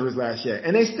by injuries last year,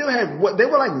 and they still had they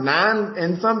were 9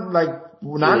 and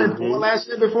 4 last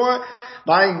year before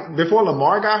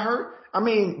Lamar got hurt. I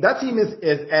mean, that team is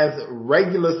as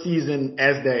regular season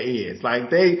as there is.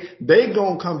 They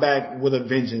gonna come back with a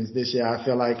vengeance this year, I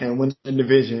feel like, and win the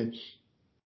division.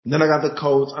 Then I got the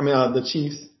Colts. The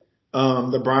Chiefs,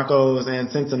 the Broncos,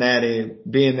 and Cincinnati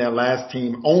being their last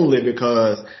team only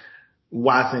because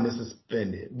Watson is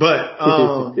suspended. But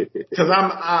because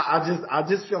I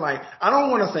just feel like I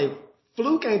don't want to say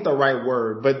fluke ain't the right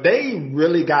word, but they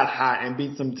really got hot and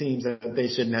beat some teams that they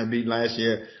shouldn't have beat last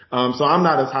year. So I'm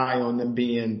not as high on them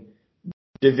being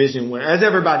division winner as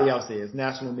everybody else is,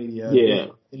 national media,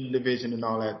 in the division and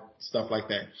all that stuff like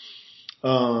that.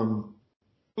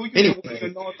 Who you think winning the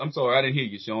North? I'm sorry, I didn't hear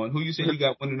you, Sean. Who you said you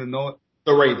got winning the North?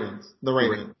 The Ravens.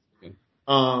 Okay.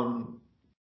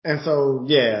 And so,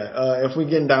 if we're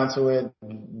getting down to it,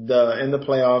 in the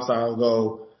playoffs, I'll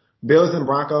go Bills and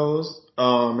Broncos,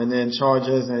 and then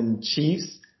Chargers and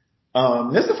Chiefs.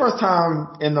 This is the first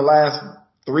time in the last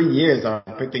 3 years I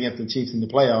picked against the Chiefs in the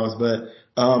playoffs, but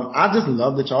I just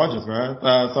love the Chargers, right?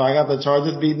 So I got the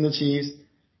Chargers beating the Chiefs,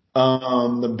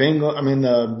 the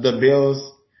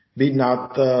Bills beating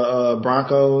out the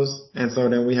Broncos, and so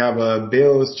then we have a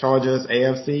Bills Chargers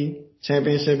AFC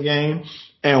championship game.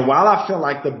 And while I feel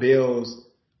like the Bills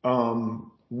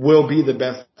will be the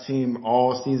best team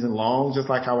all season long, just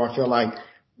like how I feel like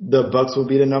the Bucks will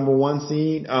be the number 1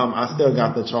 seed, I still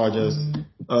got the Chargers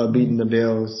beating the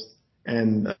Bills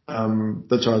and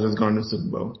the Chargers going to the Super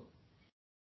Bowl.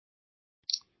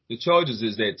 The Chargers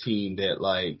is that team that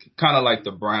kind of like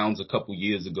the Browns a couple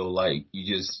years ago.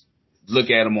 You just look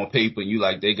at them on paper and you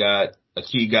they got a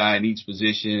key guy in each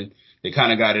position. They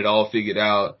kind of got it all figured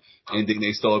out. And then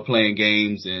they started playing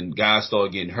games and guys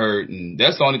started getting hurt. And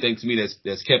that's the only thing to me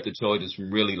that's kept the Chargers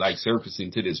from really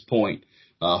surfacing to this point.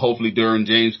 Hopefully Derwin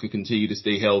James could continue to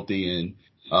stay healthy and,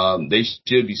 they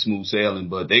should be smooth sailing,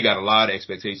 but they got a lot of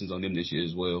expectations on them this year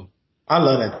as well. I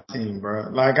love that team, bro.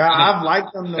 I've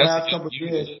liked them the last couple of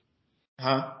years.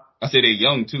 Huh? I say they're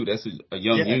young too. That's a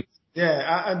young youth.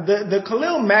 The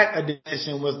Khalil Mack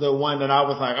edition was the one that I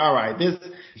was like, all right, they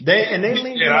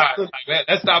leaned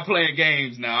let's stop playing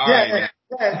games now. All right.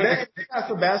 They got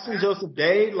Sebastian Joseph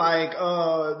Day,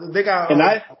 they got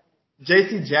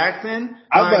J.C. Jackson.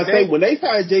 I was about to say, when they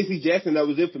signed J.C. Jackson, that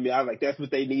was it for me. I was like, that's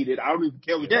what they needed. I don't even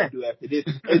care what they do after this.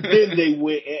 And then they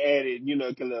went and added,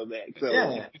 Khalil Mack. So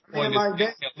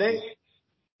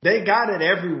they got it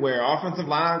everywhere. Offensive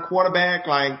line, quarterback,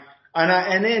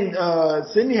 and then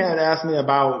Sydney had asked me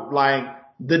about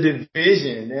the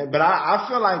division, but I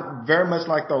feel like very much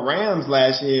like the Rams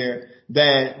last year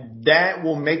that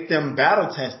will make them battle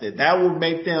tested. That will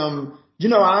make them,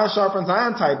 iron sharpens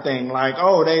iron type thing.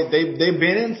 They've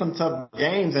been in some tough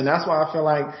games, and that's why I feel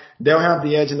like they'll have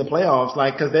the edge in the playoffs,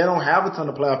 because they don't have a ton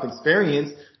of playoff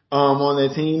experience on their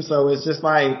team. So it's just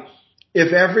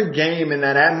if every game in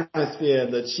that atmosphere,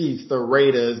 the Chiefs, the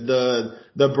Raiders,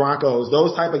 the Broncos,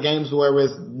 those type of games where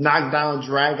it's knock down,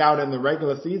 drag out in the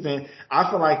regular season,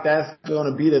 I feel like that's going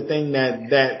to be the thing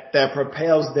that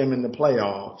propels them in the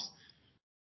playoffs.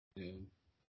 Yeah.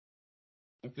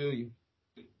 I feel you.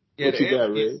 Yeah, what you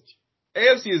got, Rich?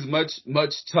 AFC is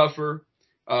much tougher.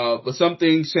 But some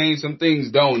things change, some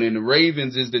things don't. And the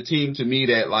Ravens is the team to me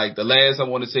that, the last, I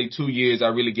want to say 2 years, I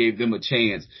really gave them a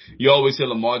chance. You always say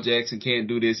Lamar Jackson can't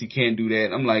do this, he can't do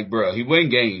that. I'm like, bro, he win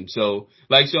games. So,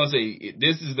 like Sean say,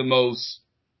 this is the most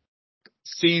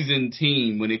seasoned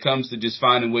team when it comes to just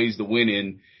finding ways to win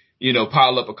and,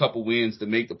 pile up a couple wins to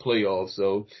make the playoffs.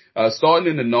 So, starting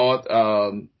in the North,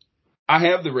 I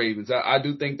have the Ravens. I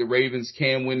do think the Ravens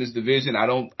can win this division. I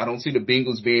don't see the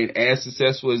Bengals being as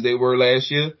successful as they were last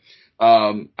year.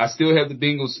 I still have the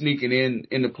Bengals sneaking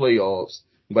in the playoffs,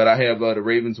 but I have the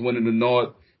Ravens winning the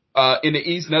North. In the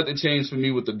East, nothing changed for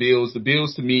me with the Bills. The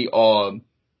Bills to me are,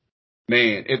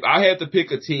 man, if I had to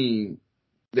pick a team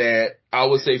that I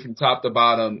would say from top to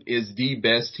bottom is the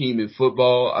best team in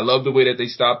football. I love the way that they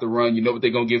stop the run. You know what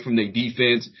they're going to get from their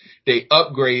defense. They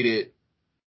upgraded,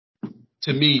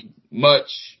 to me, much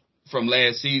from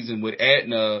last season with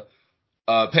adding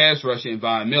pass rusher in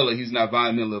Von Miller. He's not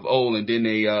Von Miller of old. And then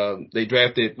they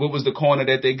drafted, what was the corner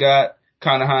that they got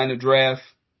kind of high in the draft?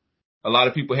 A lot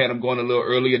of people had him going a little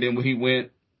earlier than when he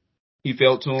went. He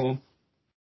fell to him.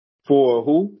 For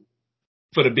who?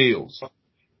 For the Bills.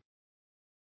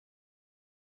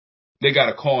 They got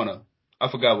a corner. I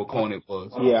forgot what corner it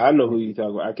was. Yeah, I know who you're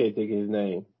talking about. I can't think of his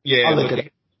name. Yeah,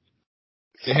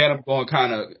 they had him going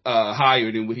kind of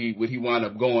higher than what he wound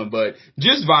up going. But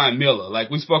just Von Miller,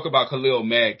 we spoke about Khalil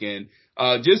Mack, and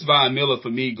just Von Miller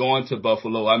for me going to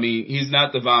Buffalo. I mean, he's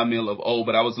not the Von Miller of old,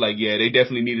 but I was like, yeah, they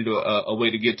definitely needed a way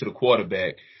to get to the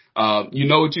quarterback. You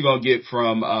know what you're gonna get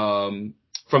from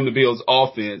the Bills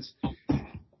offense.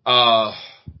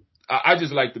 I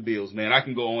just like the Bills, man. I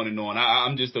can go on and on.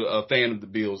 I'm just a fan of the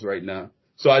Bills right now.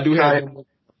 So I do have.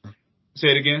 Say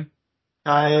it again.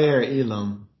 Kyle or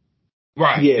Elam.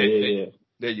 Right. Yeah.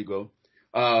 There you go.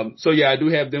 So yeah, I do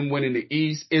have them winning the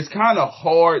East. It's kind of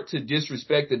hard to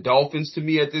disrespect the Dolphins to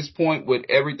me at this point with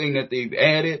everything that they've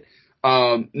added.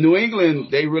 New England,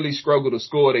 they really struggled to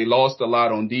score. They lost a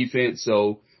lot on defense.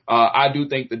 So, I do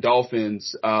think the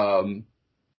Dolphins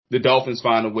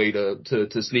find a way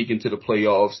to sneak into the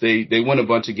playoffs. They win a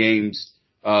bunch of games.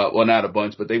 Well, not a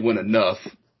bunch, but they win enough.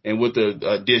 And with the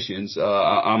additions,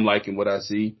 I'm liking what I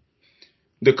see.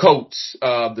 The Colts,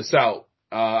 the South,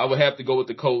 I would have to go with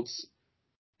the Colts,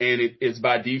 and it's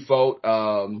by default.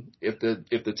 If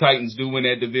the Titans do win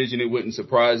that division, it wouldn't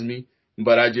surprise me.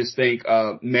 But I just think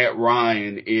Matt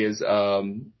Ryan is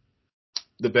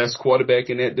the best quarterback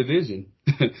in that division,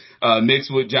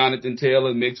 mixed with Jonathan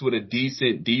Taylor, mixed with a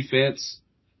decent defense.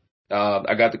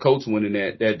 I got the Colts winning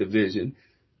that division.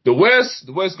 The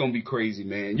West gonna be crazy,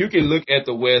 man. You can look at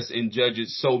the West and judge it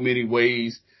so many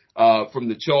ways. From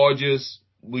the Chargers,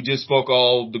 we just spoke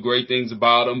all the great things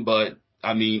about them, but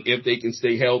I mean, if they can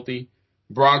stay healthy,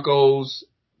 Broncos,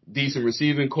 decent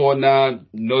receiving core now,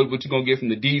 know what you're gonna get from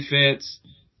the defense.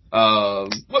 What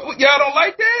y'all don't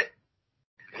like that?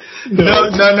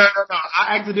 No.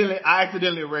 I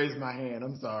accidentally raised my hand.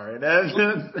 I'm sorry.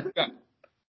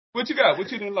 What you got?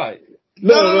 What you didn't like?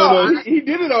 No. He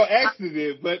did it on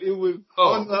accident, but it was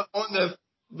on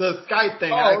the Skype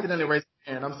thing. I accidentally raised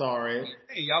my hand. I'm sorry.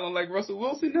 Hey, y'all don't like Russell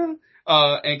Wilson now?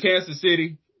 And Kansas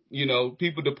City,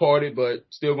 people departed, but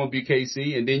still gonna be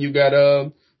KC. And then you got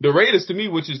the Raiders, to me,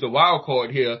 which is the wild card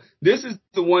here. This is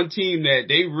the one team that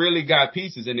they really got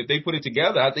pieces, and if they put it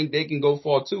together, I think they can go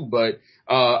far too. But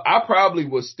I probably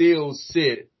would still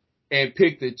sit and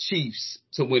pick the Chiefs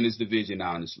to win this division,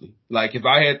 honestly. Like, if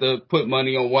I had to put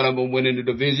money on one of them winning the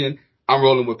division, I'm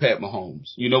rolling with Pat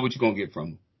Mahomes. You know what you're going to get from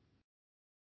him.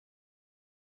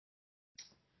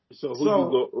 So who you So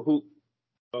go? Who?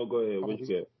 Oh, go ahead. What you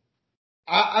get?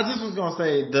 I just was gonna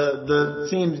say the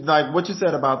teams like what you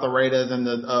said about the Raiders and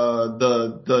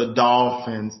the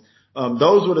Dolphins.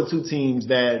 Those were the two teams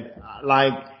that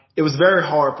like it was very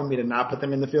hard for me to not put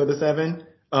them in the field of seven.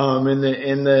 In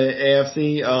the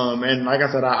AFC. And like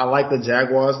I said, I like the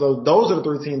Jaguars. Those are the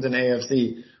three teams in the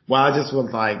AFC. Well, I just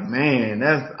was like, man,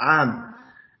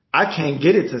 I can't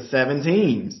get it to seven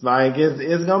teams. Like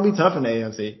it's gonna be tough in the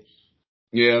AFC.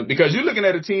 Yeah, because you're looking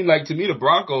at a team like, to me, the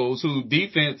Broncos, who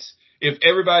defense, if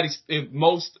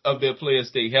most of their players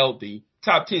stay healthy,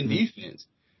 top 10 defense.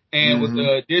 And with Mm-hmm.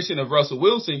 the addition of Russell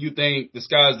Wilson, you think the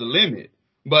sky's the limit.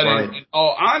 But Right. in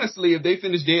all honesty, if they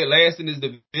finish dead last in this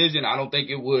division, I don't think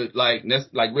it would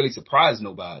really surprise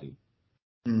nobody.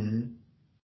 Mm-hmm.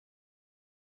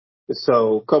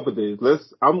 So, couple things.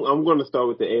 I'm going to start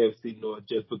with the AFC North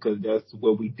just because that's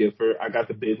where we differ. I got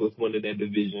the Bengals winning that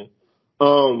division.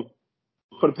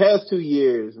 For the past 2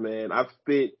 years, man, I've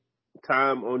spent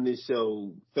time on this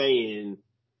show saying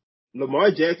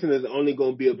Lamar Jackson is only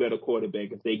going to be a better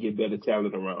quarterback if they get better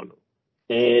talent around him.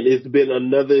 And it's been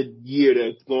another year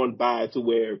that's gone by to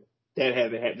where that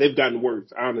hasn't happened. They've gotten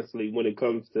worse, honestly, when it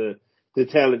comes to the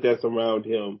talent that's around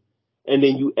him. And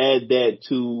then you add that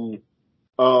to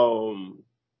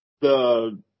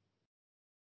the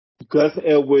Gus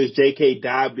Edwards, J.K.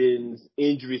 Dobbins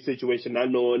injury situation, not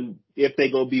knowing if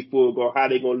they're going to be full go, how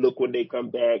they're going to look when they come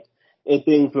back, and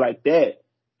things like that.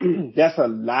 That's a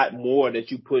lot more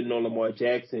that you putting on Lamar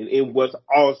Jackson. It was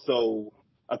also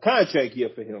a contract year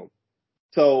for him.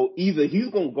 So either he's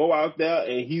going to go out there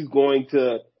and he's going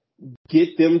to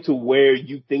get them to where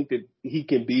you think that he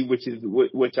can be,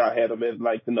 which I had him as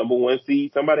like the number one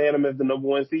seed. Somebody had him as the number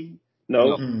one seed. No,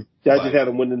 No, Mm-hmm. I just right. had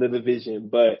him winning the division.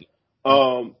 But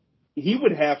he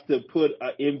would have to put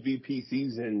an MVP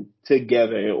season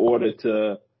together in order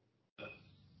to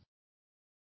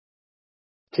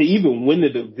even win the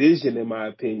division, in my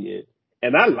opinion.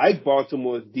 And I like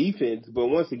Baltimore's defense, but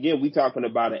once again, we're talking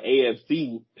about an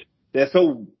AFC that's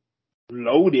so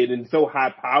loaded and so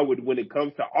high powered when it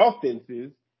comes to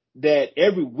offenses that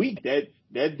every week that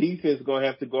defense is gonna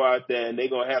have to go out there and they're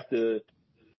gonna have to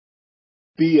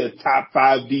be a top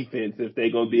 5 defense if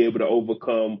they're gonna be able to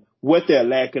overcome what they're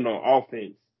lacking on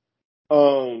offense.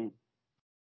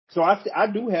 So I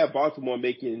do have Baltimore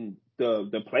making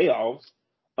the playoffs.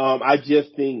 I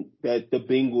just think that the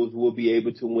Bengals will be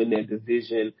able to win that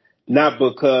division, not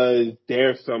because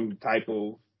they're some type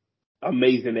of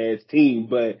amazing ass team,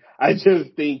 but I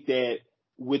just think that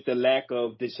with the lack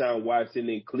of Deshaun Watson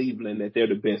in Cleveland, that they're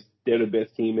the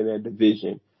best team in that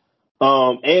division.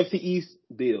 AFC East,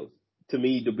 Bills. To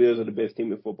me, the Bills are the best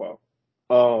team in football.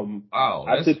 Wow,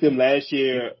 I took them last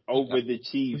year over the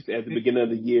Chiefs at the beginning of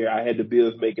the year. I had the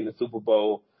Bills making the Super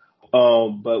Bowl.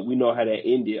 But we know how that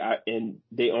ended, and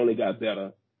they only got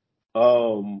better.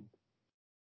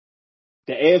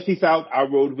 The AFC South, I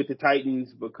rode with the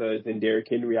Titans because in Derrick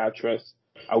Henry, I trust.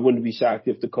 I wouldn't be shocked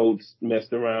if the Colts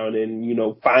messed around and,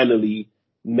 finally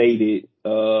made it.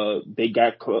 They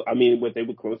got close. I mean, what they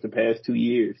were close the past 2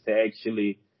 years to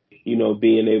actually,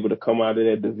 being able to come out of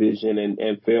that division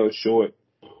and fell short.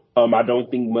 I don't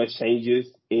think much changes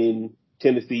in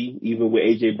Tennessee, even with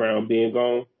A.J. Brown being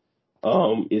gone.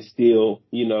 It's still,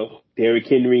 Derrick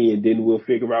Henry, and then we'll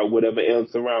figure out whatever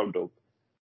else around them.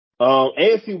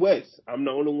 AFC West, I'm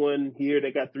the only one here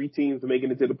that got 3 teams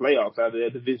making it to the playoffs out of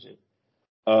that division.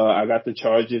 I got the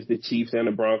Chargers, the Chiefs, and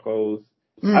the Broncos.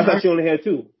 I thought you only had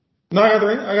 2. No, I got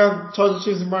 3. I got Chargers,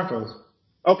 Chiefs, and Broncos.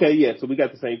 Okay, yeah, so we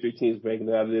got the same 3 teams making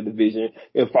it out of the division.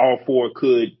 If all 4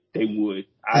 could, they would.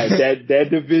 That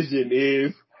division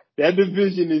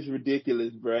is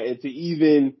ridiculous, bro. And to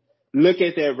even look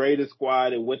at that Raiders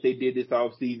squad and what they did this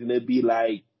offseason, it'd be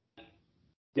like,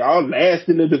 y'all last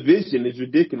in the division is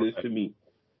ridiculous to me.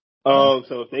 So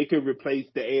if they could replace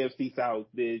the AFC South,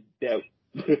 then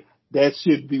that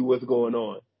should be what's going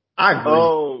on. I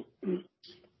agree.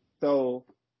 So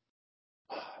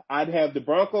I'd have the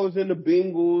Broncos and the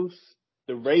Bengals,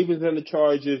 the Ravens and the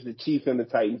Chargers, the Chiefs and the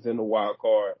Titans in the wild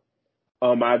card.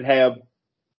 I'd have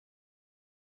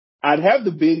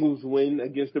the Bengals win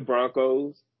against the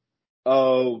Broncos.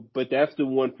 But that's the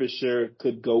one for sure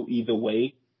could go either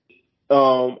way.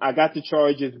 I got the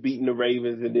Chargers beating the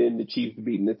Ravens and then the Chiefs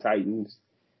beating the Titans.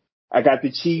 I got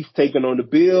the Chiefs taking on the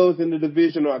Bills in the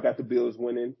division, or I got the Bills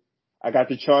winning. I got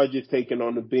the Chargers taking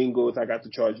on the Bengals. I got the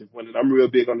Chargers winning. I'm real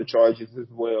big on the Chargers as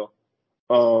well.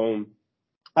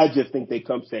 I just think they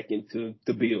come second to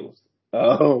the Bills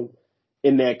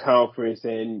in that conference.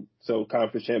 And so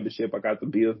conference championship, I got the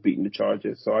Bills beating the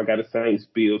Chargers. So I got a Saints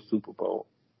Bills Super Bowl.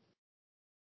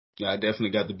 Yeah, I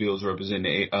definitely got the Bills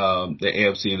representing the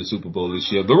AFC in the Super Bowl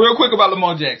this year. But real quick about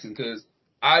Lamar Jackson, because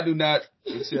I do not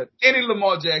accept any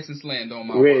Lamar Jackson slander on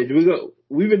my work. Reg,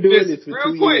 we've been doing Just this for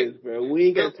real 2 quick, years, bro. We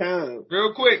ain't got time.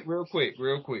 real quick.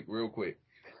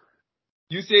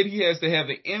 You said he has to have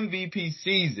an MVP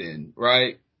season,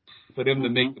 right? For them to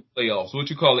make the playoffs. What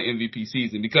you call an MVP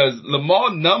season? Because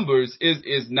Lamar numbers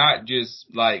is not just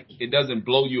like, it doesn't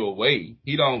blow you away.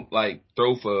 He don't like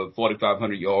throw for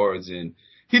 4,500 yards and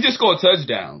he just scored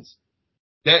touchdowns.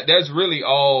 That's really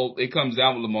all it comes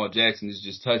down with Lamar Jackson is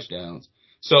just touchdowns.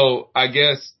 So I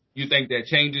guess you think that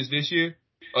changes this year,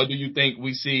 or do you think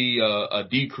we see a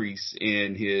decrease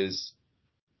in his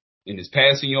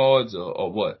passing yards,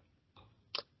 or what?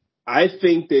 I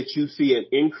think that you see an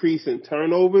increase in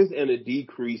turnovers and a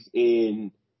decrease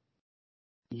in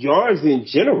yards in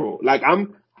general. Like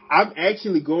I'm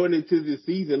actually going into the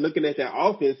season looking at that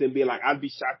offense and being like, I'd be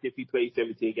shocked if he played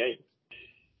 17 games.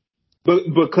 But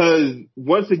because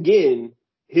once again,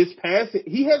 his passing,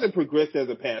 he hasn't progressed as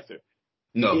a passer.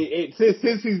 No.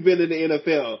 Since he's been in the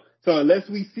NFL. So unless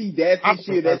we see that this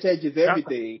year, that changes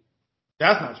everything.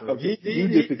 That's not true. Okay,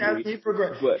 He's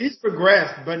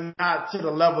progressed, but not to the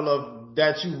level of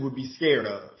that you would be scared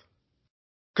of.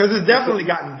 Because it's definitely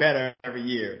gotten better every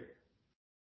year.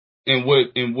 In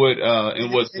what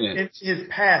sense? His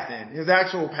passing, his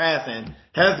actual passing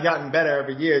has gotten better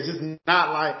every year. It's just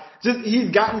not like, he's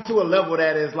gotten to a level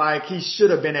that is like he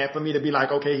should have been at for me to be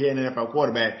like, okay, he's an NFL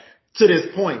quarterback to this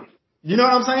point. You know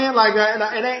what I'm saying? Like,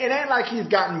 it ain't like he's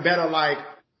gotten better like,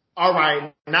 all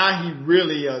right, now he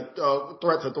really a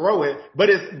threat to throw it. But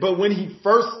when he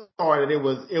first started, it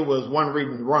was one read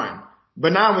and run.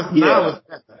 But now it's better.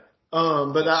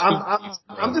 But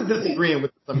I'm just disagreeing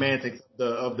with the semantics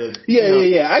of the.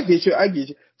 Yeah. I get you.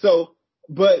 So,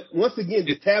 but once again,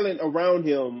 the talent around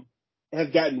him has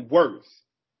gotten worse.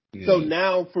 Yeah. So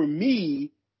now for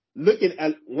me, looking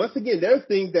at, once again, there's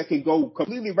things that can go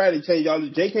completely right and change all the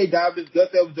J.K. Dobbins, Gus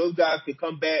Edwards, those guys can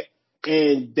come back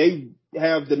and they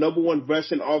have the number one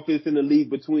rushing offense in the league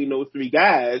between those three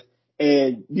guys.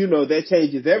 And, that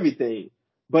changes everything.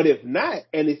 But if not,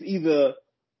 and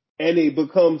it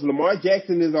becomes Lamar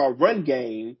Jackson is our run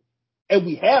game and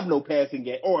we have no passing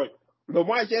game, or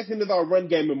Lamar Jackson is our run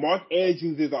game and Mark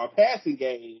Andrews is our passing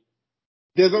game,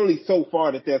 there's only so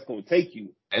far that's going to take you.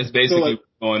 That's basically what's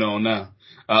going on now.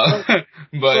 Go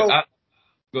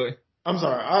ahead. I'm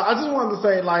sorry. I just wanted to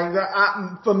say,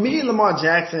 for me, Lamar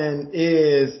Jackson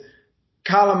is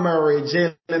Kyler Murray,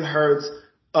 Jalen Hurts,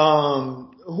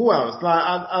 who else?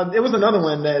 It was another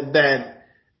one but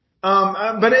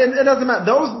it doesn't matter.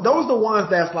 Those are the ones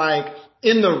that's like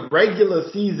in the regular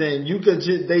season,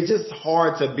 they just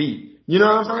hard to beat. You know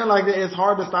what I'm saying? Like, it's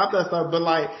hard to stop that stuff,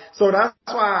 but so that's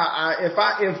why if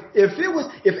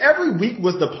every week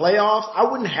was the playoffs, I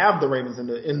wouldn't have the Ravens in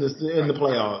the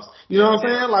playoffs. You know what I'm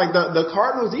saying? Like the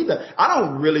Cardinals either. I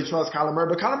don't really trust Kyler Murray,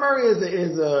 but Kyler Murray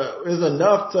is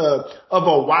enough of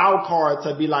a wild card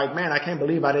to be like, man, I can't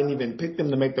believe I didn't even pick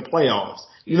them to make the playoffs.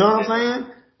 You know what I'm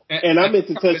saying? And I meant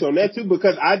to touch on that too,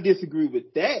 because I disagree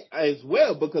with that as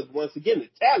well, because once again, the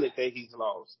talent that he's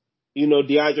lost.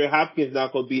 DeAndre Hopkins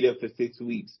not going to be there for 6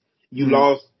 weeks. You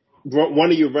lost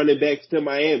one of your running backs to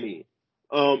Miami.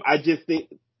 I just think,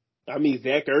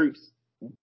 Zach Ertz,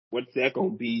 what's that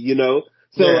going to be,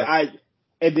 So and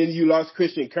then you lost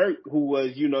Christian Kirk, who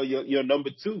was, your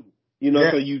number two,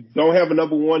 so you don't have a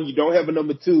number one, you don't have a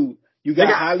number two. You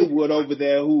got Hollywood over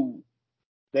there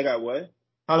they got what?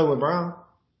 Hollywood Brown.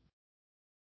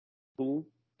 Who?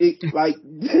 He's Kirk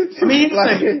to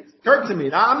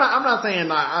me. I'm not saying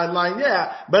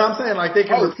but I'm saying they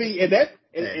can.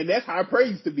 And that's high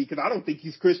praise to me, because I don't think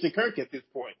he's Christian Kirk at this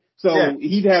point. So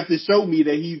he'd have to show me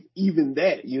that he's even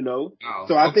that, Oh,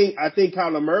 so okay. I think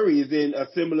Kyler Murray is in a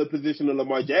similar position to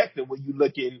Lamar Jackson when you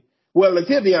looking,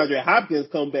 until DeAndre Hopkins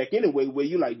come back anyway, where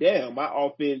you're like, damn, my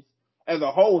offense as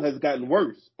a whole has gotten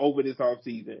worse over this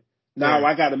offseason. Now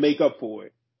I got to make up for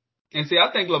it. And see,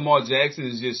 I think Lamar Jackson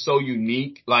is just so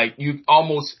unique. Like,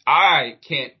 I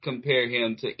can't compare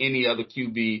him to any other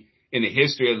QB in the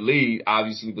history of the league,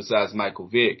 obviously besides Michael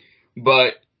Vick.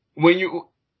 But when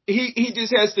he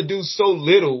just has to do so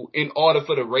little in order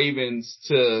for the Ravens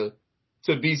to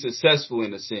be successful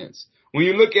in a sense. When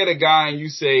you look at a guy and you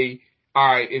say, all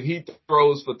right, if he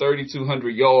throws for 3,200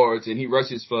 yards and he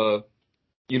rushes for,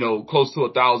 close to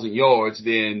 1,000 yards,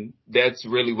 then that's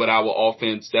really what our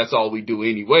offense, that's all we do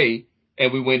anyway.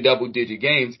 And we win double-digit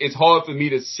games. It's hard for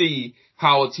me to see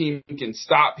how a team can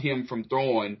stop him from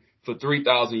throwing for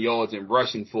 3,000 yards and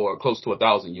rushing for close to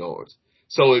 1,000 yards.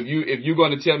 So if you're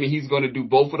going to tell me he's going to do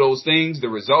both of those things, the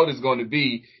result is going to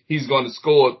be he's going to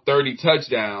score 30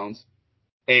 touchdowns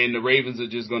and the Ravens are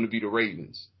just going to be the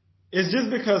Ravens. It's just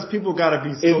because people got to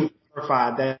be so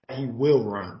terrified that he will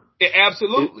run.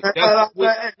 Absolutely. That's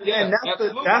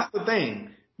the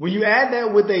thing. When you add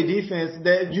that with a defense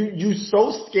that you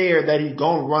so scared that he's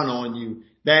gonna run on you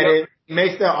that it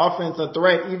makes their offense a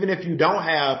threat, even if you don't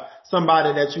have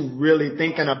somebody that you really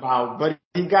thinking about. But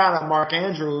he got a Mark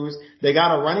Andrews, they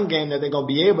got a running game that they're gonna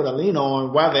be able to lean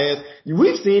on. Whether it's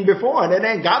we've seen before, and it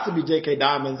ain't got to be J.K.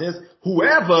 Dobbins, it's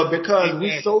whoever because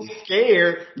we so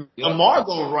scared Lamar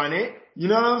gonna run it. You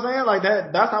know what I'm saying? Like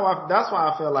that. That's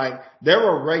why I feel like they're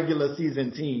a regular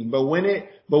season team. But when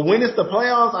it's the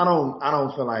playoffs, I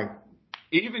don't feel like.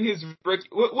 Even his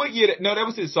what year? No, that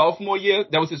was his sophomore year.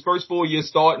 That was his first full year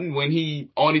starting when he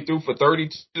only threw for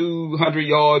 3,200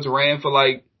 yards, ran for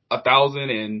like 1,000,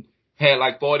 and had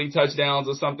like 40 touchdowns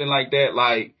or something like that.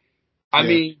 Like, I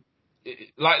mean,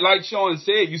 like Sean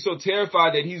said, you're so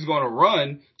terrified that he's going to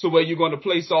run to where you're going to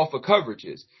play softer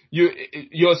coverages.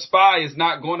 Your spy is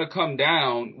not going to come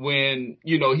down when,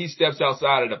 he steps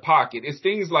outside of the pocket. It's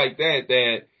things like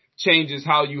that changes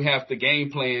how you have to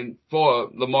game plan for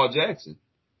Lamar Jackson.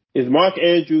 Is Mark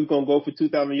Andrews going to go for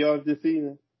 2,000 yards this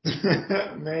season?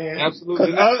 Man.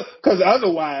 Absolutely. Because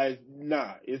otherwise,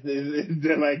 nah. It's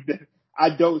like that. I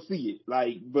don't see it.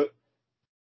 Like, but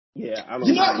yeah, I don't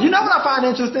know. You know what I find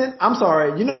interesting? I'm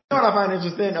sorry. You know what I find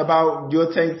interesting about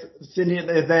your takes, Sydney,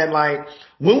 is that like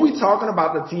when we talking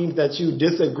about the teams that you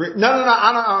disagree. No,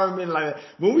 I don't mean like that.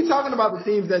 When we talking about the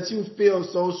teams that you feel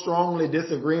so strongly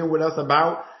disagreeing with us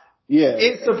about,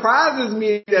 it surprises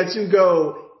me that you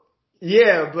go,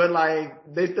 yeah, but like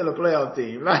they still a playoff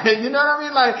team. Like, you know what I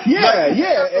mean? Like,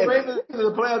 the Ravens is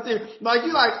a playoff team. Like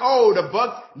you like, oh, the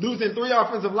Bucks losing 3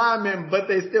 offensive linemen, but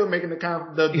they still making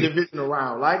the divisional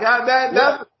round. Like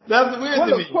that's weird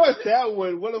to me. Of course that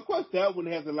one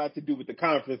has a lot to do with the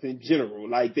conference in general.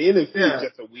 Like the NFC is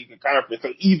just a weaker conference, so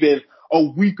even a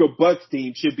weaker Bucks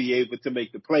team should be able to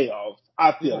make the playoffs.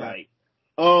 I feel like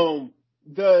once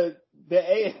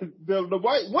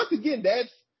again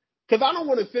that's. Because I don't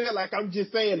want to feel like I'm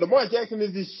just saying Lamar Jackson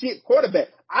is this shit quarterback.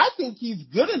 I think he's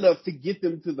good enough to get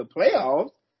them to the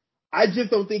playoffs. I just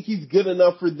don't think he's good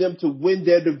enough for them to win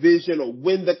their division or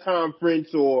win the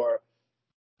conference or.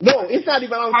 No, it's not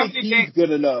even. I don't think he's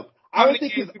good enough. I don't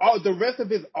think the rest of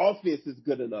his offense is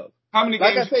good enough. How many?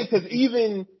 Like I say, because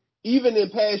even in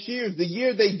past years, the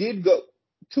year they did go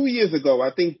 2 years ago,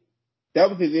 I think that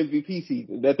was his MVP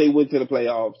season that they went to the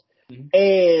playoffs.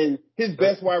 And his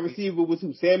best wide receiver was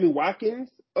who? Sammy Watkins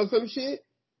or some shit?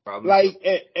 Probably. Like,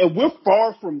 and we're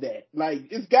far from that. Like,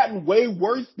 it's gotten way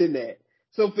worse than that.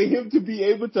 So for him to be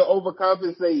able to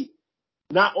overcompensate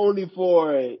not only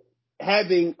for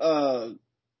having a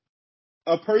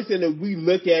person that we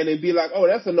look at and be like, oh,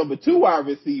 that's a number 2 wide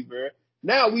receiver.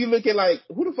 Now we look at like,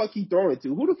 who the fuck he throwing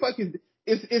to? Who the fuck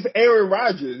it's Aaron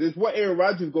Rodgers. It's what Aaron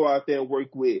Rodgers go out there and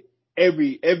work with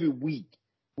every week.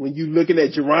 When you're looking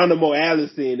at Geronimo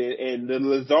Allison and the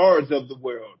Lazards of the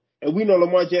world. And we know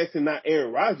Lamar Jackson, not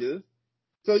Aaron Rodgers.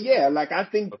 So yeah, like I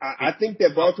think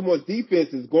that Baltimore's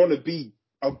defense is going to be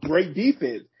a great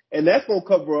defense. And that's going to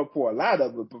cover up for a lot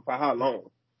of it, but for how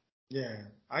long? Yeah,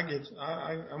 I get you.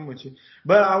 I'm with you.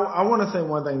 But I want to say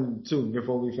one thing too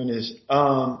before we finish.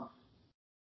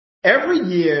 Every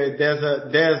year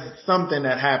there's something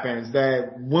that happens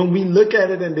that when we look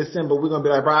at it in December, we're going to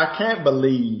be like, bro, I can't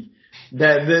believe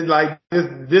that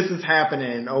this is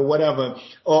happening or whatever,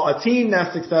 or a team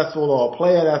that's successful or a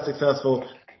player that's successful.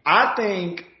 I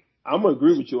think I'm gonna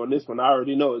agree with you on this one. I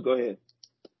already know it. Go ahead.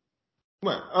 So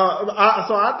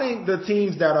I think the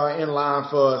teams that are in line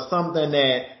for something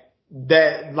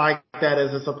that like that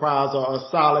is a surprise or a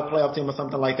solid playoff team or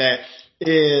something like that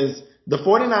is the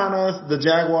 49ers, the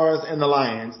Jaguars, and the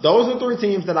Lions. Those are 3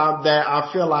 teams that I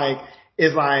feel like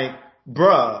is like,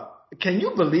 bruh, can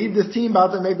you believe this team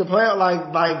about to make the playoff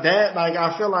like that? Like,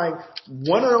 I feel like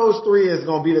one of those 3 is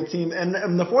going to be the team.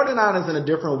 And the 49ers in a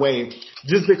different way,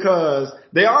 just because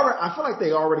I feel like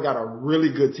they already got a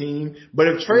really good team. But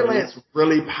if Trey Lance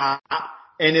really pop,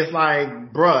 and it's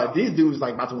like, bruh, these dudes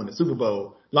like about to win the Super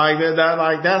Bowl. Like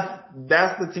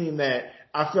that's the team that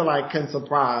I feel like can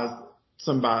surprise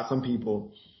some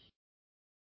people.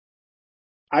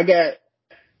 I got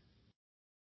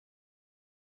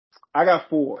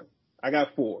 4. I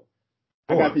got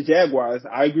the Jaguars.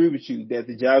 I agree with you that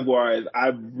the Jaguars,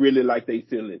 I really like they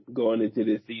ceiling going into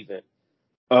this season.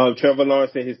 Trevor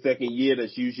Lawrence in his second year,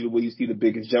 that's usually where you see the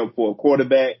biggest jump for a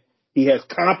quarterback. He has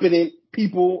competent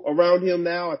people around him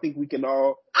now. I think we can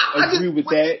all agree with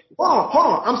that. Hold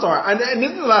on. I'm sorry. And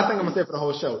this is the last thing I'm going to say for the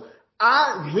whole show.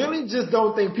 I really just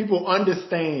don't think people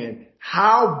understand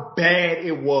how bad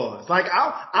it was. Like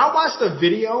I watched a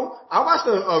video. I watched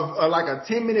like a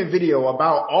 10-minute video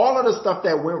about all of the stuff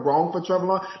that went wrong for Trevor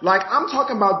Lawrence. Like I'm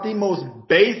talking about the most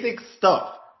basic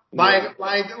stuff. Like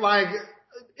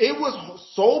it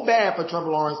was so bad for Trevor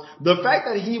Lawrence. The fact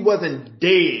that he wasn't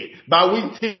dead by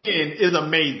week 10 is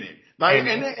amazing. Like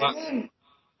and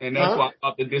that's why I'm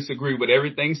about to disagree with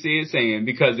everything Sid's saying,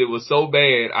 because it was so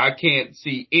bad I can't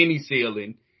see any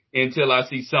ceiling until I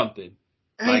see something.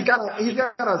 And he's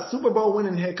got a Super Bowl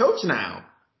winning head coach now.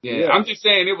 Yeah, I'm just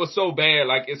saying it was so bad.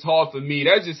 Like, it's hard for me.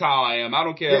 That's just how I am. I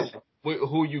don't care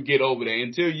who you get over there.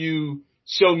 Until you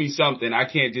show me something, I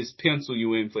can't just pencil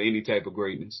you in for any type of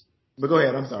greatness. But go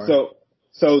ahead. I'm sorry.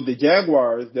 So the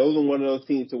Jaguars, those are one of those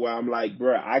teams to where I'm like,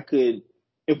 bro, I could,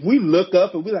 if we look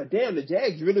up and we're like, damn, the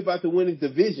Jags really about to win his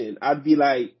division, I'd be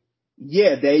like,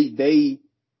 yeah, they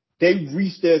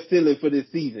reached their ceiling for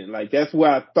this season. Like, that's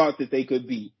where I thought that they could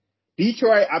be.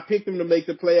 Detroit, I picked them to make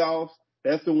the playoffs.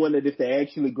 That's the one that if they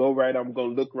actually go right, I'm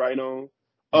going to look right on.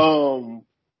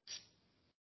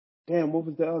 Damn, what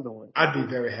was the other one? I'd be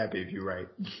very happy if you're right.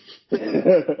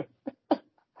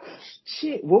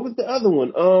 Shit, what was the other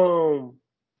one? Hold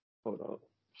on.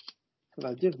 Cause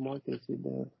I just marked that shit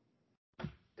down.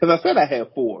 Cause I said I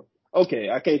had 4. Okay,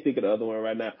 I can't think of the other one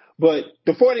right now. But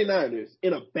the 49ers,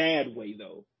 in a bad way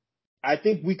though, I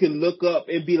think we can look up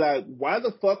and be like, why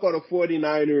the fuck are the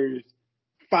 49ers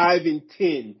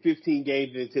 5-10, 15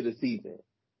 games into the season?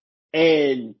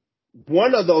 And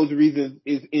one of those reasons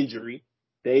is injury.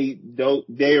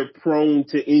 They're prone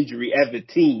to injury as a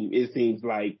team, it seems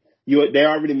like. They're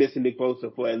already missing Nick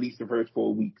Bosa for at least the first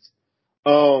 4 weeks.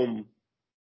 The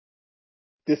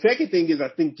second thing is I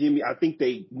think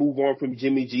they move on from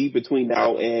Jimmy G between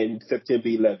now and September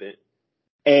 11th.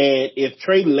 And if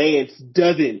Trey Lance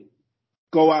doesn't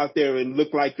go out there and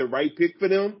look like the right pick for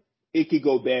them, it could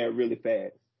go bad really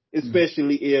fast.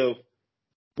 Especially if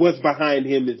what's behind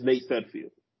him is Nate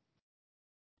Sudfeld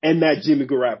and not Jimmy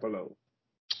Garoppolo.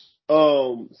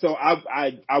 So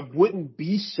I wouldn't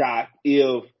be shocked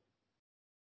if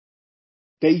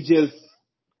they just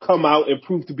come out and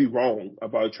prove to be wrong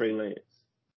about Trey Lance.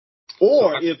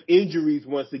 Or if injuries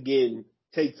once again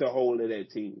takes a hold of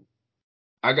that team.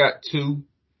 I got 2.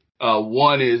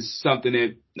 One is something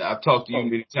that I've talked to you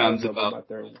many times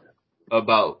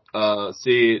about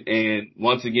Sid, and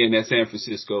once again, that's San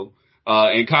Francisco.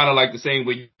 And kind of like the same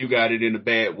way you got it in a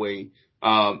bad way.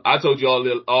 I told you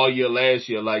all year last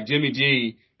year, like Jimmy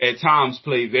G at times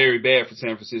played very bad for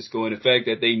San Francisco, and the fact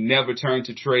that they never turned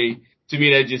to Trey, to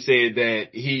me, that just said that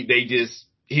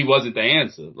he wasn't the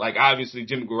answer. Like, obviously,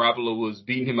 Jimmy Garoppolo was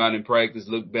beating him out in practice,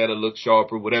 looked better, looked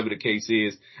sharper, whatever the case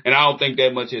is. And I don't think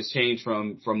that much has changed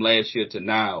from last year to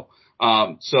now.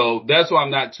 So that's why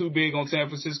I'm not too big on San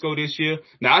Francisco this year.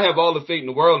 Now, I have all the faith in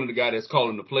the world in the guy that's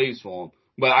calling the plays for him,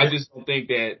 but I just don't think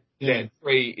that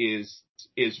Trey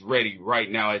is ready right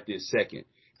now at this second.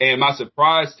 And my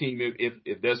surprise team,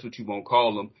 if that's what you want to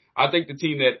call them, I think the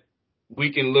team that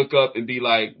we can look up and be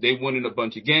like, they winning a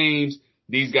bunch of games,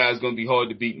 these guys going to be hard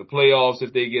to beat in the playoffs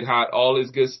if they get hot, all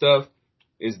this good stuff,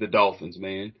 is the Dolphins,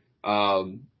 man.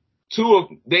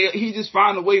 He just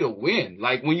found a way to win.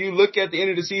 Like, when you look at the end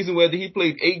of the season, whether he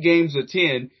played 8 games or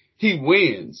 10, he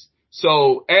wins.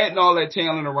 So adding all that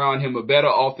talent around him, a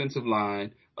better offensive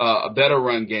line, a better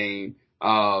run game,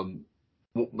 a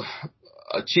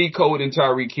cheat code in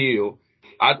Tyreek Hill.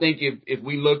 I think if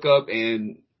we look up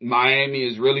and Miami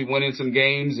is really winning some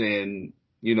games and,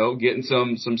 getting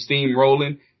some steam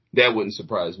rolling, that wouldn't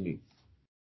surprise me.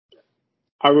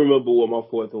 I remember what my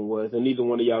 4th one was, and neither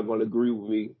one of y'all going to agree with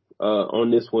me on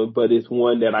this one, but it's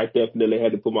one that I definitely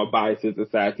had to put my biases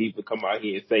aside to even come out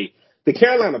here and say. The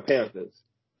Carolina Panthers.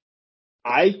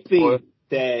 I think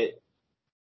that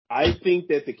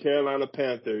the Carolina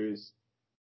Panthers,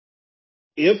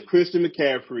 if Christian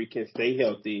McCaffrey can stay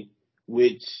healthy,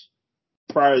 which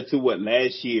prior to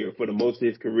last year, for the most of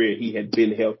his career, he had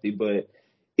been healthy, but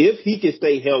if he can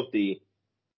stay healthy,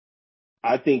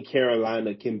 I think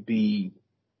Carolina can be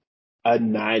a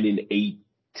 9-8,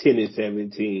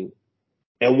 10-17.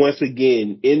 And once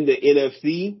again, in the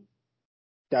NFC,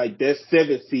 that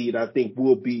 7th seed, I think,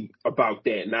 will be about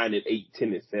that 9-8,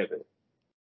 10-7.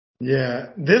 Yeah,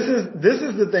 this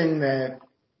is the thing that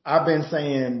I've been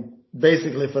saying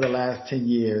basically for the last 10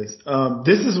 years.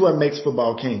 This is what makes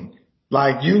football king.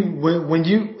 Like, when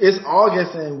it's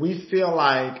August and we feel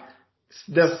like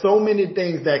there's so many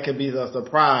things that could be a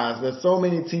surprise. There's so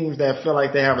many teams that feel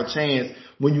like they have a chance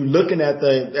when you're looking at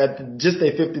just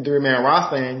a 53-man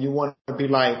roster and you want to be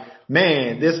like,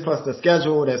 man, this plus the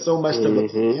schedule, there's so much to look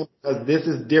at because this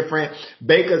is different.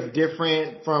 Baker's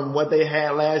different from what they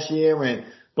had last year, and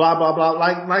blah blah blah.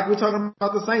 Like we're talking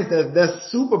about the Saints. There's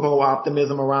Super Bowl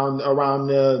optimism around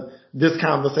this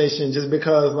conversation, just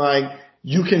because like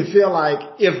you can feel like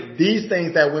if these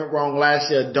things that went wrong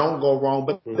last year don't go wrong,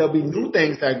 but there'll be new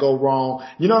things that go wrong.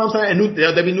 You know what I'm saying? And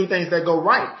there'll be new things that go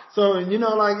right. So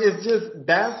like it's just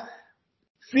that's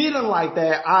feeling like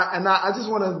that. I just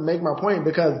want to make my point,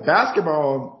 because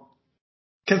basketball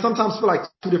can sometimes feel like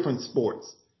two different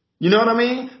sports. You know what I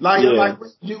mean? Like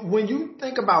when you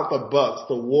think about the Bucks,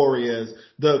 the Warriors,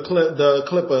 the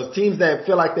Clippers, teams that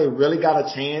feel like they really got a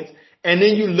chance, and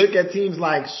then you look at teams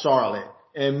like Charlotte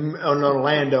and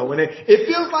Orlando, and it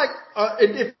feels like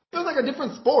it feels like a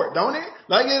different sport, don't it?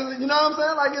 Like you know what I'm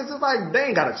saying? Like it's just like they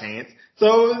ain't got a chance.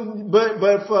 So,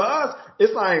 but for us,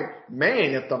 it's like,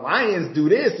 man, if the Lions do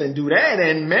this and do that,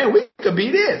 and man, we could be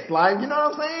this. Like, you know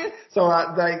what I'm saying? So,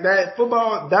 like that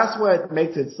football, that's what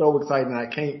makes it so exciting. I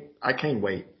can't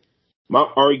wait. My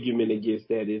argument against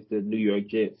that is the New York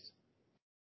Jets.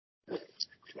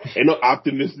 Ain't no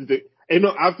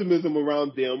optimism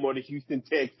around them, or the Houston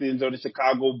Texans, or the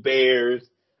Chicago Bears.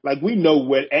 Like, we know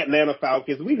what Atlanta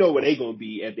Falcons, we know where they gonna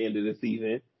be at the end of the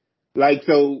season. Like,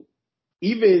 so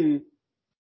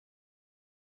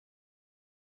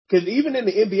because even in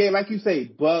the NBA, like you say,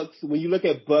 Bucks, when you look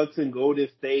at Bucks and Golden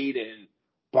State and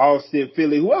Boston,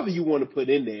 Philly, whoever you want to put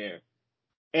in there,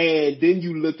 and then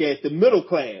you look at the middle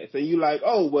class and you're like,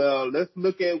 oh, well, let's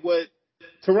look at what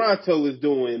Toronto is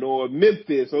doing, or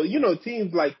Memphis, or,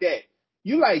 teams like that.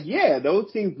 You're like, yeah,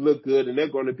 those teams look good and they're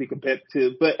going to be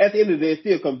competitive. But at the end of the day, it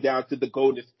still comes down to the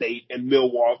Golden State and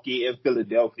Milwaukee and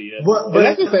Philadelphia. And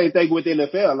that's the same thing with the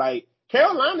NFL. Like,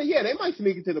 Carolina, yeah, they might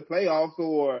sneak into the playoffs,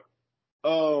 or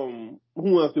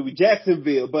who else do we?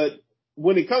 Jacksonville. But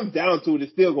when it comes down to it,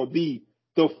 it's still going to be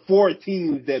the four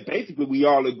teams that basically we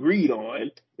all agreed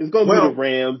on. It's going to be the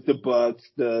Rams, the Bucks,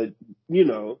 Well,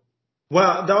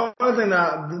 the only thing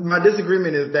my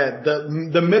disagreement is that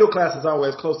the middle class is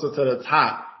always closer to the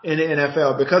top in the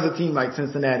NFL, because a team like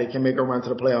Cincinnati can make a run to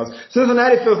the playoffs.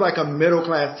 Cincinnati feels like a middle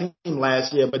class team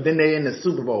last year, but then they in the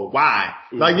Super Bowl. Why?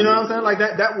 Like, you know what I'm saying? Like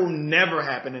that will never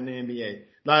happen in the NBA.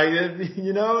 Like,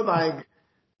 like,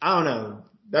 I don't know.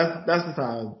 That's the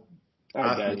time.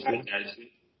 I got you.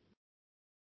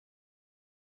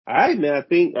 All right, man. I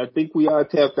think we are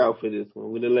tapped out for this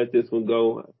one. We're gonna let this one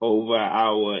go over an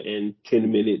hour and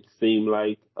 10 minutes. Seem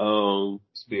like this will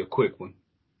be a quick one.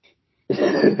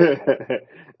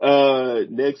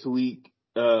 Next week,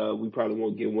 we probably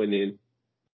won't get one in.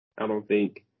 I don't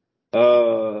think.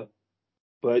 But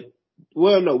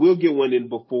no, we'll get one in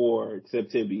before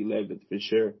September 11th for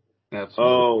sure.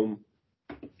 Absolutely.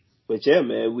 But yeah,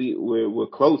 man, we're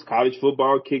close. College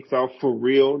football kicks off for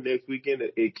real next weekend.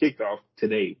 It kicked off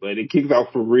today, but it kicks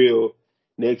off for real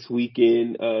next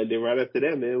weekend. Then right after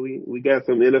that, man, we got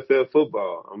some NFL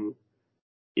football.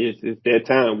 It's that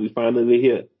time. We finally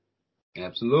here.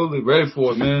 Absolutely. Ready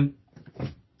for it, man.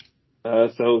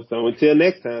 So until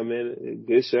next time, man,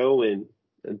 good show, and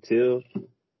until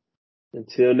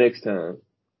next time.